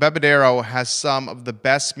 the Bebedero has some of the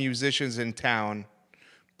best musicians in town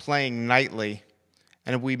playing nightly,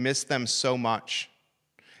 and we miss them so much.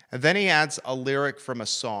 And then he adds a lyric from a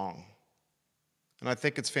song. And I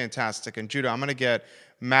think it's fantastic. And Judah, I'm going to get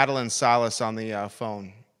Madeline Salas on the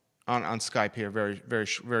phone, on Skype here very, very,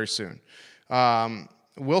 very soon.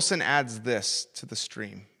 Wilson adds this to the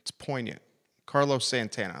stream. It's poignant. Carlos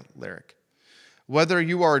Santana lyric. Whether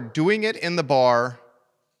you are doing it in the bar,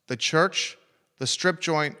 the church, the strip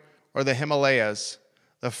joint, or the Himalayas,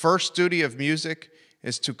 the first duty of music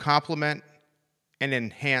is to complement and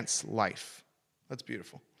enhance life. That's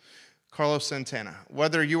beautiful. Carlos Santana.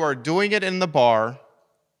 Whether you are doing it in the bar,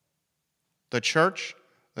 the church,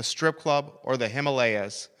 the strip club, or the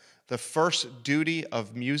Himalayas, the first duty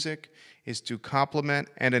of music is to complement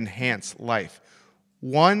and enhance life.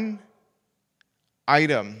 One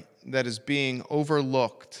item that is being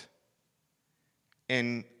overlooked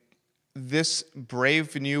in this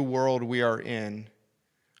brave new world we are in,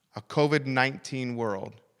 a COVID-19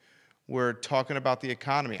 world, we're talking about the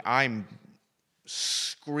economy. I'm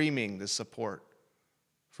screaming the support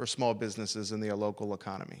for small businesses in the local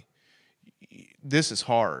economy. This is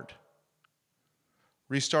hard.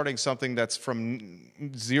 Restarting something that's from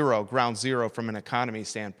zero, ground zero from an economy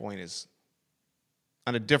standpoint is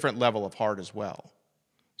on a different level of hard as well.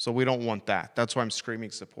 So we don't want that. That's why I'm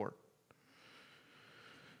screaming support.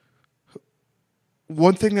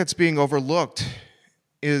 One thing that's being overlooked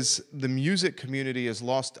is the music community has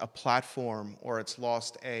lost a platform, or it's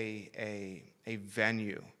lost a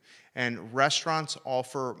venue. And restaurants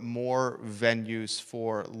offer more venues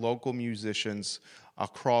for local musicians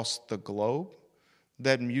across the globe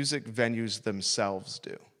that music venues themselves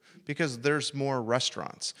do, because there's more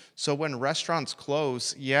restaurants. So when restaurants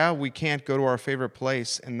close, yeah, we can't go to our favorite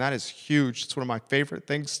place, and that is huge. It's one of my favorite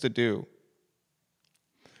things to do.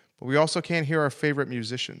 But we also can't hear our favorite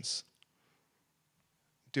musicians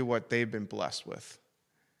do what they've been blessed with.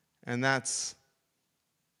 And that's,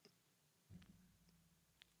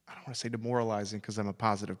 I don't want to say demoralizing because I'm a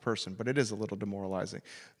positive person, but it is a little demoralizing.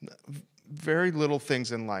 Very little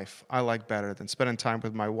things in life I like better than spending time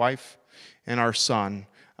with my wife and our son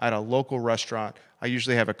at a local restaurant. I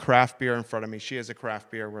usually have a craft beer in front of me. She has a craft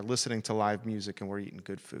beer. We're listening to live music, and we're eating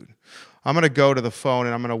good food. I'm going to go to the phone,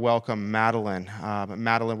 and I'm going to welcome Madeline.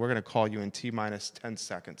 Madeline, we're going to call you in T-minus 10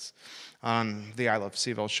 seconds on the I Love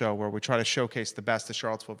CVille show, where we try to showcase the best of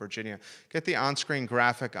Charlottesville, Virginia. Get the on-screen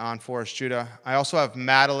graphic on for us, Judah. I also have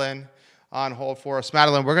Madeline on hold for us.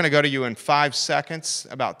 Madeline, we're going to go to you in 5 seconds,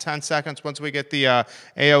 about 10 seconds, once we get the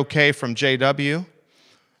A-OK from JW.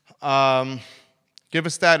 Give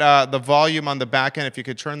us that the volume on the back end, if you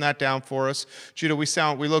could turn that down for us. Judah, we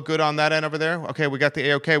look good on that end over there? Okay, we got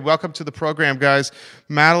the A-OK. Welcome to the program, guys.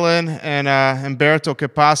 Madeline and Berto, que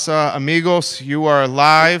pasa? Amigos, you are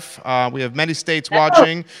live. We have many states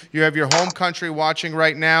watching. You have your home country watching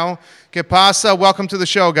right now. Que pasa? Welcome to the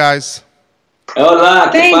show, guys. Hola,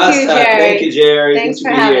 ¿qué pasa? You, Jerry. Thank you, Jerry. Thanks Good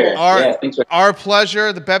for to be having here. us. Our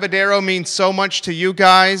pleasure. The Bebedero means so much to you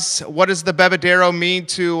guys. What does the Bebedero mean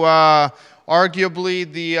to arguably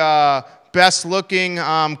the best-looking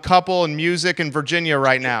couple in music in Virginia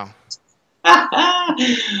right now?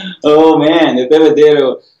 Oh, man, the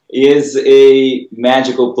Bebedero is a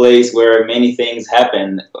magical place where many things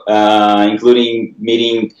happen, including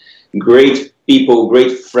meeting great people,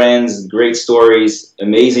 great friends, great stories,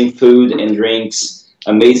 amazing food and drinks,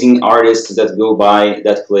 amazing artists that go by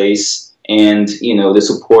that place, and you know, the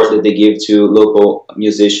support that they give to local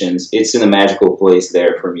musicians. It's in a magical place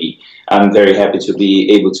there for me. I'm very happy to be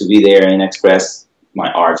able to be there and express my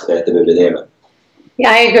art at the Bebedero.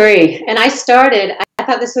 Yeah, I agree. And I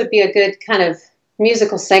thought this would be a good kind of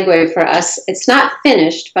musical segue for us. It's not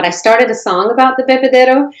finished, but I started a song about the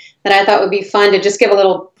Bebedero that I thought would be fun to just give a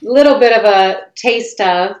little bit of a taste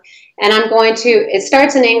of. And I'm going to, it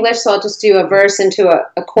starts in English, so I'll just do a verse into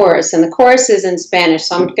a chorus. And the chorus is in Spanish,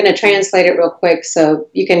 so I'm going to translate it real quick so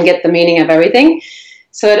you can get the meaning of everything.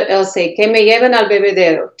 So it'll say, que me lleven al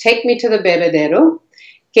bebedero, take me to the bebedero,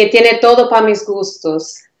 que tiene todo pa mis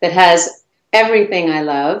gustos, that has everything I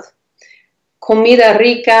love. Comida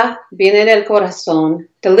rica, viene del corazón,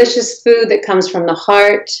 delicious food that comes from the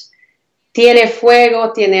heart. Tiene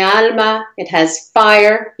fuego, tiene alma, it has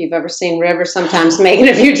fire. You've ever seen River sometimes making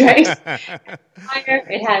a few drinks. Fire,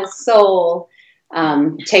 it has soul.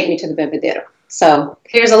 Take me to the bebedero. So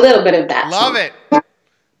here's a little bit of that. Love song. it.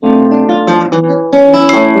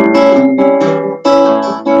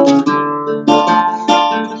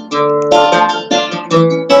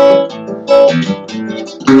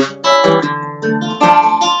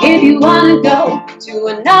 If you want to go to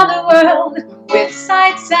another world with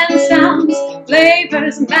sights and sounds,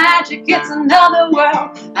 flavors, magic, it's another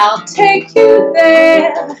world. I'll take you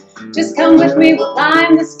there. Just come with me, we'll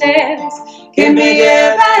climb the stairs. Que me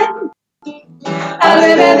lleven al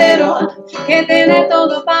bebedero, que tiene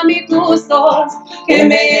todo pa' mis gustos. Que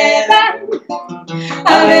me lleven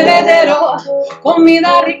al bebedero,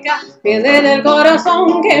 comida rica, viene del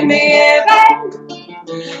corazón. Que me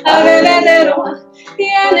lleven al bebedero,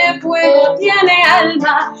 tiene fuego, tiene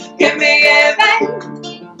alma. Que me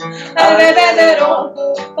lleven al bebedero,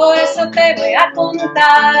 por eso te voy a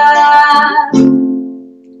contar.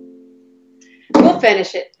 We'll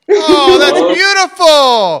finish it. Oh, that's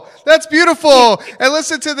beautiful. That's beautiful. And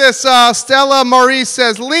listen to this. Stella Maurice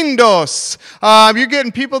says, lindos. You're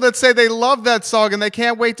getting people that say they love that song and they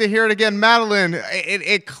can't wait to hear it again. Madeline,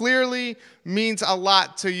 it clearly means a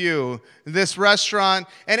lot to you, this restaurant.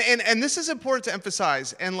 And this is important to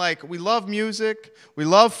emphasize. And like, we love music, we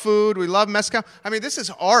love food, we love mezcal. I mean, this is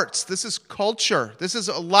arts, this is culture. This is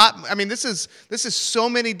a lot. I mean, this is so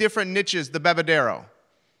many different niches, the Bebedero.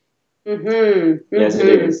 Yes, it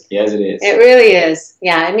is. Yes, it is. It really is.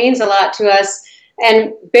 Yeah, it means a lot to us.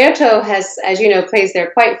 And Berto has, as you know, plays there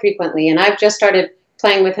quite frequently. And I've just started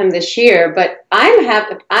playing with him this year. But I'm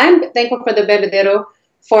thankful for the Bebedero,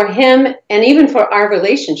 for him, and even for our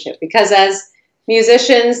relationship. Because as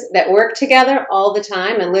musicians that work together all the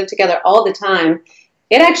time and live together all the time,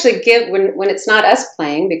 it actually when it's not us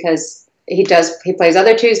playing, because he plays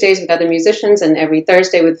other Tuesdays with other musicians and every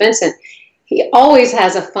Thursday with Vincent. He always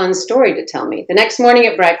has a fun story to tell me. The next morning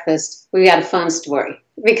at breakfast, we got a fun story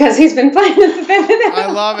because he's been playing with the Bebedero.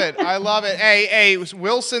 I love it. I love it. Hey,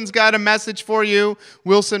 Wilson's got a message for you.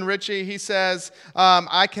 Wilson Ritchie, he says,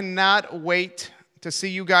 I cannot wait to see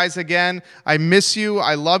you guys again. I miss you.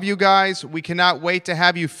 I love you guys. We cannot wait to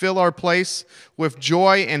have you fill our place with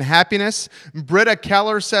joy and happiness. Britta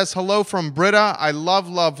Keller says hello from Britta. I love,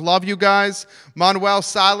 love, love you guys. Manuel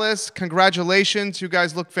Salas, congratulations. You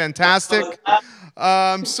guys look fantastic.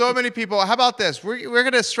 So many people. How about this? We're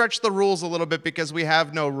going to stretch the rules a little bit because we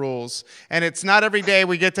have no rules. And it's not every day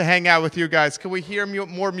we get to hang out with you guys. Can we hear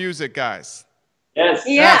more music, guys? Yes.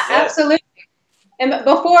 Yeah, Yes. absolutely. And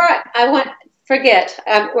before forget,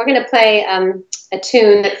 we're going to play a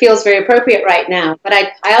tune that feels very appropriate right now. But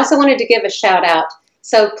I also wanted to give a shout out.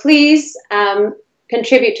 So please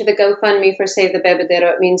contribute to the GoFundMe for Save the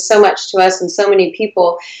Bebedero. It means so much to us and so many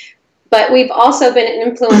people. But we've also been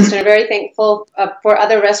influenced and are very thankful for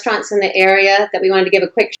other restaurants in the area that we wanted to give a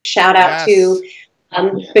quick shout out to.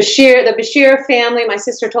 Bashir, the Bashir family. My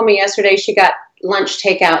sister told me yesterday she got lunch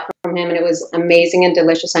takeout from him, and it was amazing and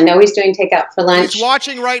delicious. I know he's doing takeout for lunch. He's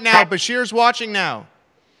watching right now. Bashir's watching now.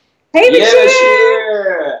 Hey, Bashir!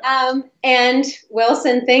 Yeah, Bashir! And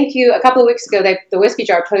Wilson, thank you. A couple of weeks ago, the Whiskey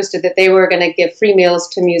Jar posted that they were going to give free meals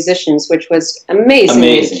to musicians, which was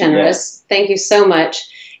amazingly generous. Yeah. Thank you so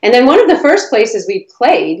much. And then one of the first places we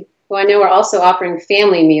played, who I know are also offering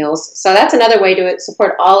family meals. So that's another way to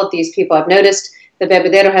support all of these people. I've noticed the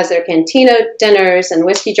Bebedero has their Cantina dinners, and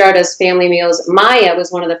Whiskey Jar does family meals. Maya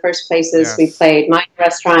was one of the first places we played, Maya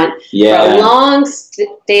restaurant. Yeah. For a long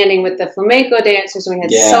standing with the flamenco dancers, and we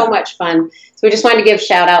had so much fun. So we just wanted to give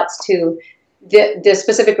shout outs to the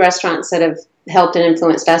specific restaurants that have helped and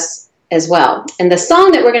influenced us as well. And the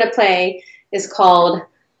song that we're going to play is called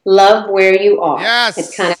Love Where You Are. Yes.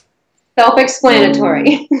 It's kind of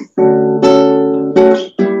self-explanatory.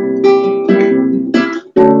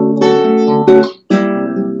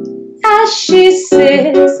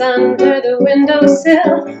 under the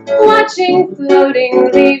windowsill, watching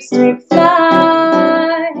floating leaves take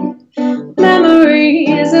flight.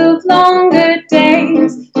 Memories of longer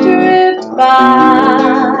days drift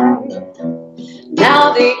by.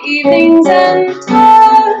 Now the evenings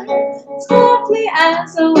enter softly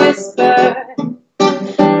as a whisper,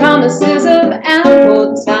 promises of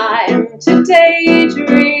ample time to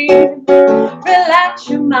daydream. Relax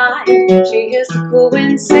your mind, she hears the cool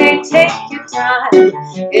wind say, take your time.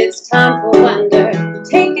 It's time for wonder,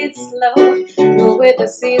 take it slow. Move with the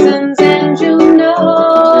seasons and you'll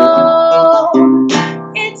know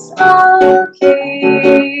it's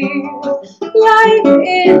okay. Life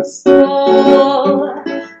is full.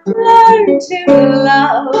 Learn to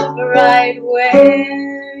love right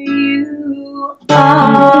where you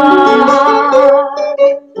are.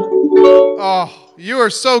 Oh, you are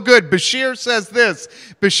so good. Bashir says this.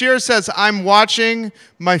 Bashir says, I'm watching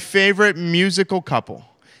my favorite musical couple.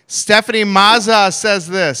 Stephanie Maza says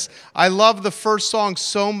this. I love the first song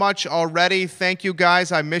so much already. Thank you,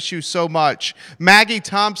 guys. I miss you so much. Maggie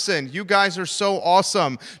Thompson, you guys are so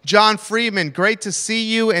awesome. John Freeman, great to see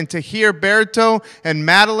you and to hear Berto and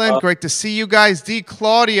Madeline. Great to see you guys. D.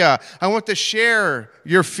 Claudia, I want to share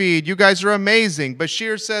your feed. You guys are amazing.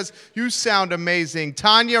 Bashir says, you sound amazing.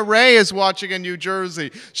 Tanya Ray is watching in New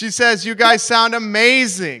Jersey. She says, you guys sound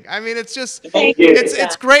amazing. I mean, it's just,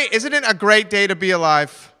 it's great. Isn't it a great day to be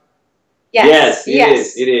alive? Yes,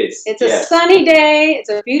 yes, it is. It's a sunny day. It's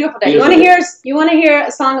a beautiful day. Beautiful. You want to hear a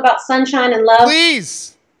song about sunshine and love?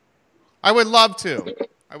 Please. I would love to.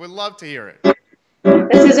 I would love to hear it.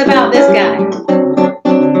 This is about this guy.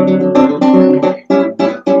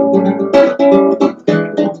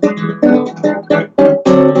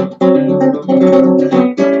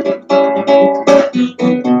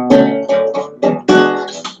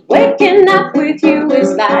 Waking up with you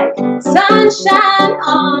is like sunshine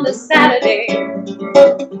on a Saturday.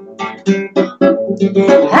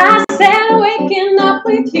 I said waking up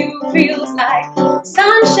with you feels like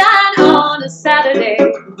sunshine on a Saturday.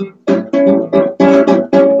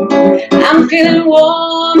 I'm feeling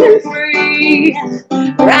warm and free,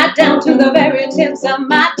 right down to the very tips of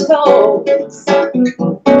my toes.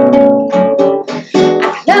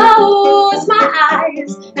 I close my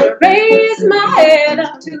eyes and raise my head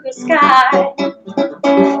up to the sky.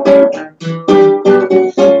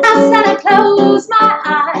 I said I close my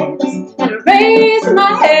eyes and raise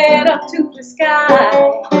my head up to the sky.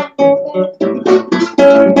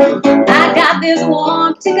 I got this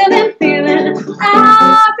warm tickling feeling.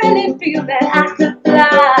 I really feel that I could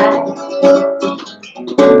fly.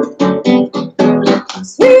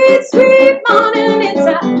 Sweet, sweet morning, it's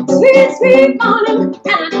a sweet, sweet morning, and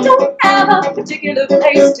I don't have a particular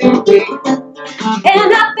place to be.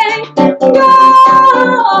 And I thank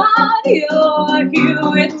God you're here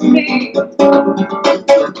with me.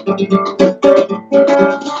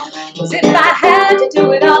 'Cause if I had to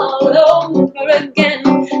do it all over again,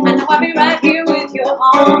 I know I'd be right here with your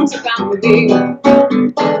arms around me.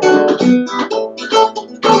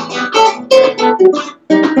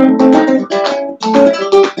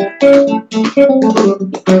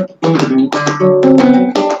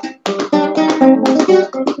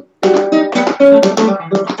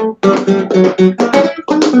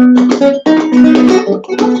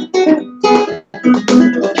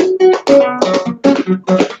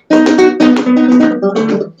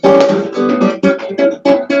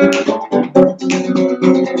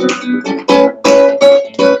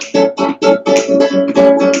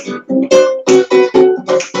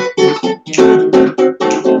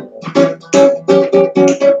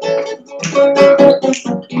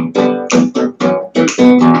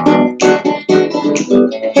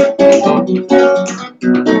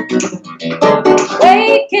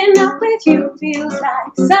 Waking up with you feels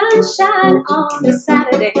like sunshine on a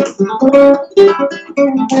Saturday.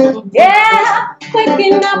 Yeah,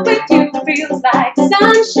 waking up with you feels like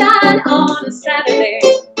sunshine on a Saturday.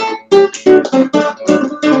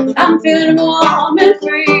 I'm feeling warm and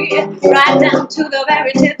free, right down to the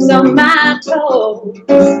very tips of my toes.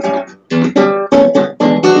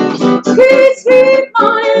 Sweet, sweet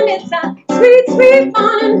morning, it's a sweet, sweet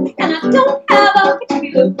morning, and I don't have a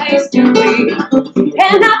particular place to be.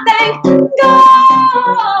 And I thank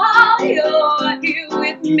God you're here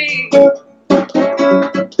with me.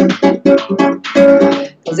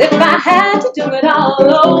 'Cause if I had to do it all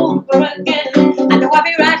over again, I know I'd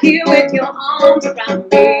be right here with your arms around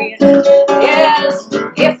me. Yes,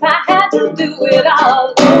 if I had to do it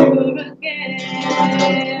all over again,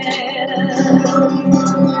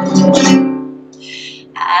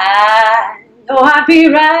 I know I'd be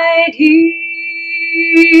right here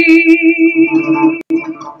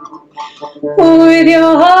with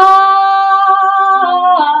your arms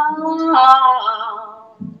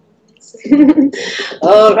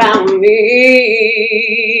around me.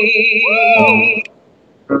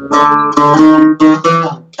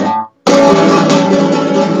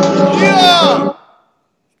 Yeah!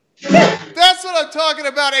 That's what I'm talking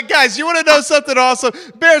about. And guys, you want to know something awesome?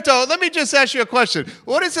 Berto, let me just ask you a question.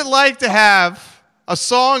 What is it like to have a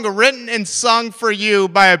song written and sung for you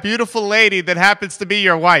by a beautiful lady that happens to be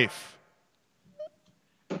your wife?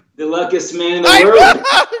 The luckiest man in the world.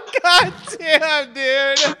 God damn,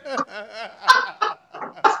 dude.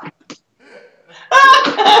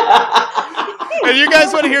 And you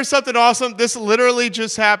guys want to hear something awesome? This literally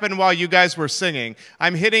just happened while you guys were singing.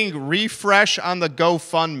 I'm hitting refresh on the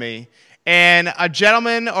GoFundMe, and a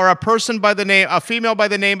gentleman or a female by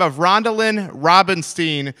the name of Rondalyn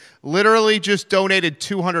Robinstein literally just donated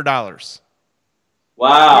 $200.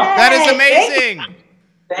 Wow. That is amazing.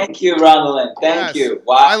 Thank you, Madeline. Thank you.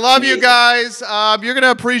 Wow. I love you guys. You're going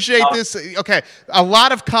to appreciate this. Okay, a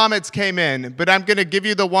lot of comments came in, but I'm going to give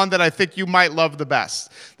you the one that I think you might love the best.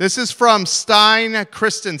 This is from Stein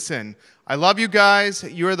Christensen. I love you guys.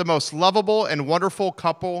 You are the most lovable and wonderful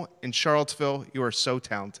couple in Charlottesville. You are so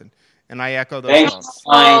talented. And I echo those thoughts.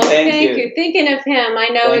 Oh, thank you. Thinking of him. I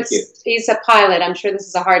know he's a pilot. I'm sure this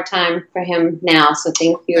is a hard time for him now, so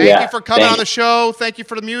thank you. Thank you for coming on the show. Thank you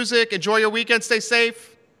for the music. Enjoy your weekend. Stay safe.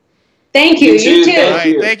 Thank you. You too. All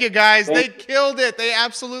right, thank you, guys. They killed it. They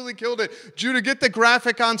absolutely killed it. Judah, get the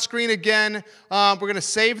graphic on screen again. We're going to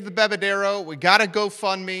save the Bebedero. We got to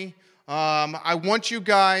GoFundMe. I want you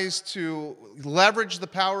guys to leverage the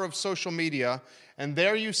power of social media. And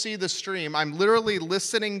there you see the stream. I'm literally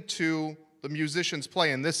listening to the musicians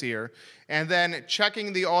play in this ear and then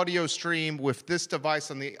checking the audio stream with this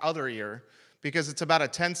device on the other ear, because it's about a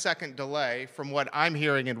 10-second delay from what I'm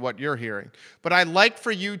hearing and what you're hearing. But I'd like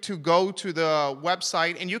for you to go to the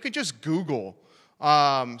website, and you could just Google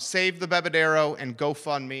Save the Bebedero and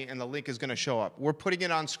GoFundMe, and the link is going to show up. We're putting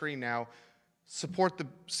it on screen now. Support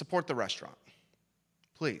the restaurant.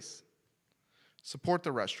 Please. Support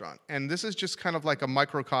the restaurant. And this is just kind of like a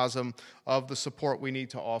microcosm of the support we need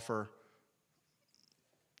to offer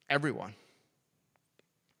everyone.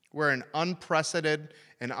 We're in unprecedented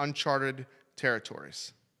and uncharted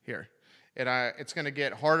territories here. And it's going to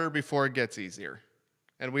get harder before it gets easier.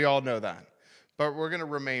 And we all know that. But we're going to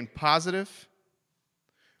remain positive.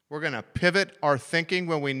 We're going to pivot our thinking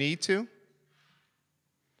when we need to.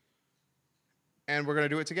 And we're going to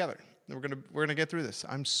do it together. We're going to get through this.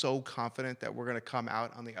 I'm so confident that we're going to come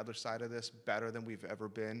out on the other side of this better than we've ever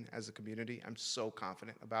been as a community. I'm so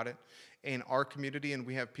confident about it. In our community, and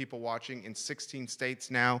we have people watching in 16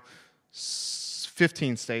 states now,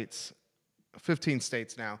 15 states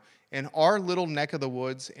now. In our little neck of the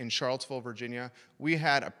woods in Charlottesville, Virginia, we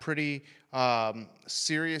had a pretty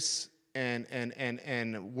serious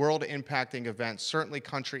and world-impacting event, certainly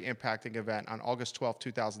country-impacting event on August 12,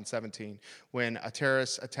 2017, when a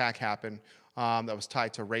terrorist attack happened that was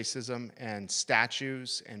tied to racism and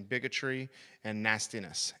statues and bigotry and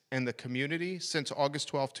nastiness. And the community, since August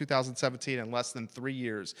 12, 2017, in less than 3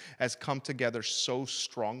 years, has come together so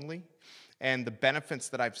strongly. And the benefits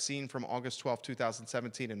that I've seen from August 12,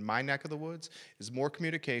 2017 in my neck of the woods is more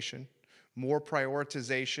communication, more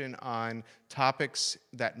prioritization on topics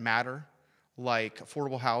that matter, like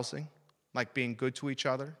affordable housing, like being good to each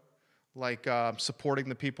other, like supporting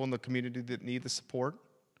the people in the community that need the support.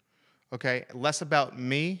 Okay, less about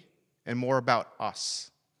me and more about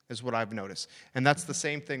us is what I've noticed. And that's the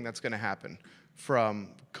same thing that's going to happen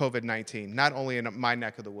from COVID-19, not only in my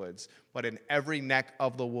neck of the woods, but in every neck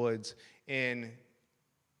of the woods in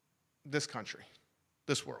this country,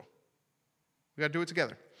 this world. We got to do it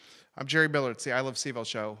together. I'm Jerry Miller. It's the I Love CVille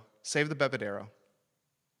Show. Save the Bebedero.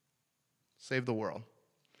 Save the world.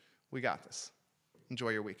 We got this. Enjoy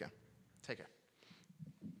your weekend. Take care.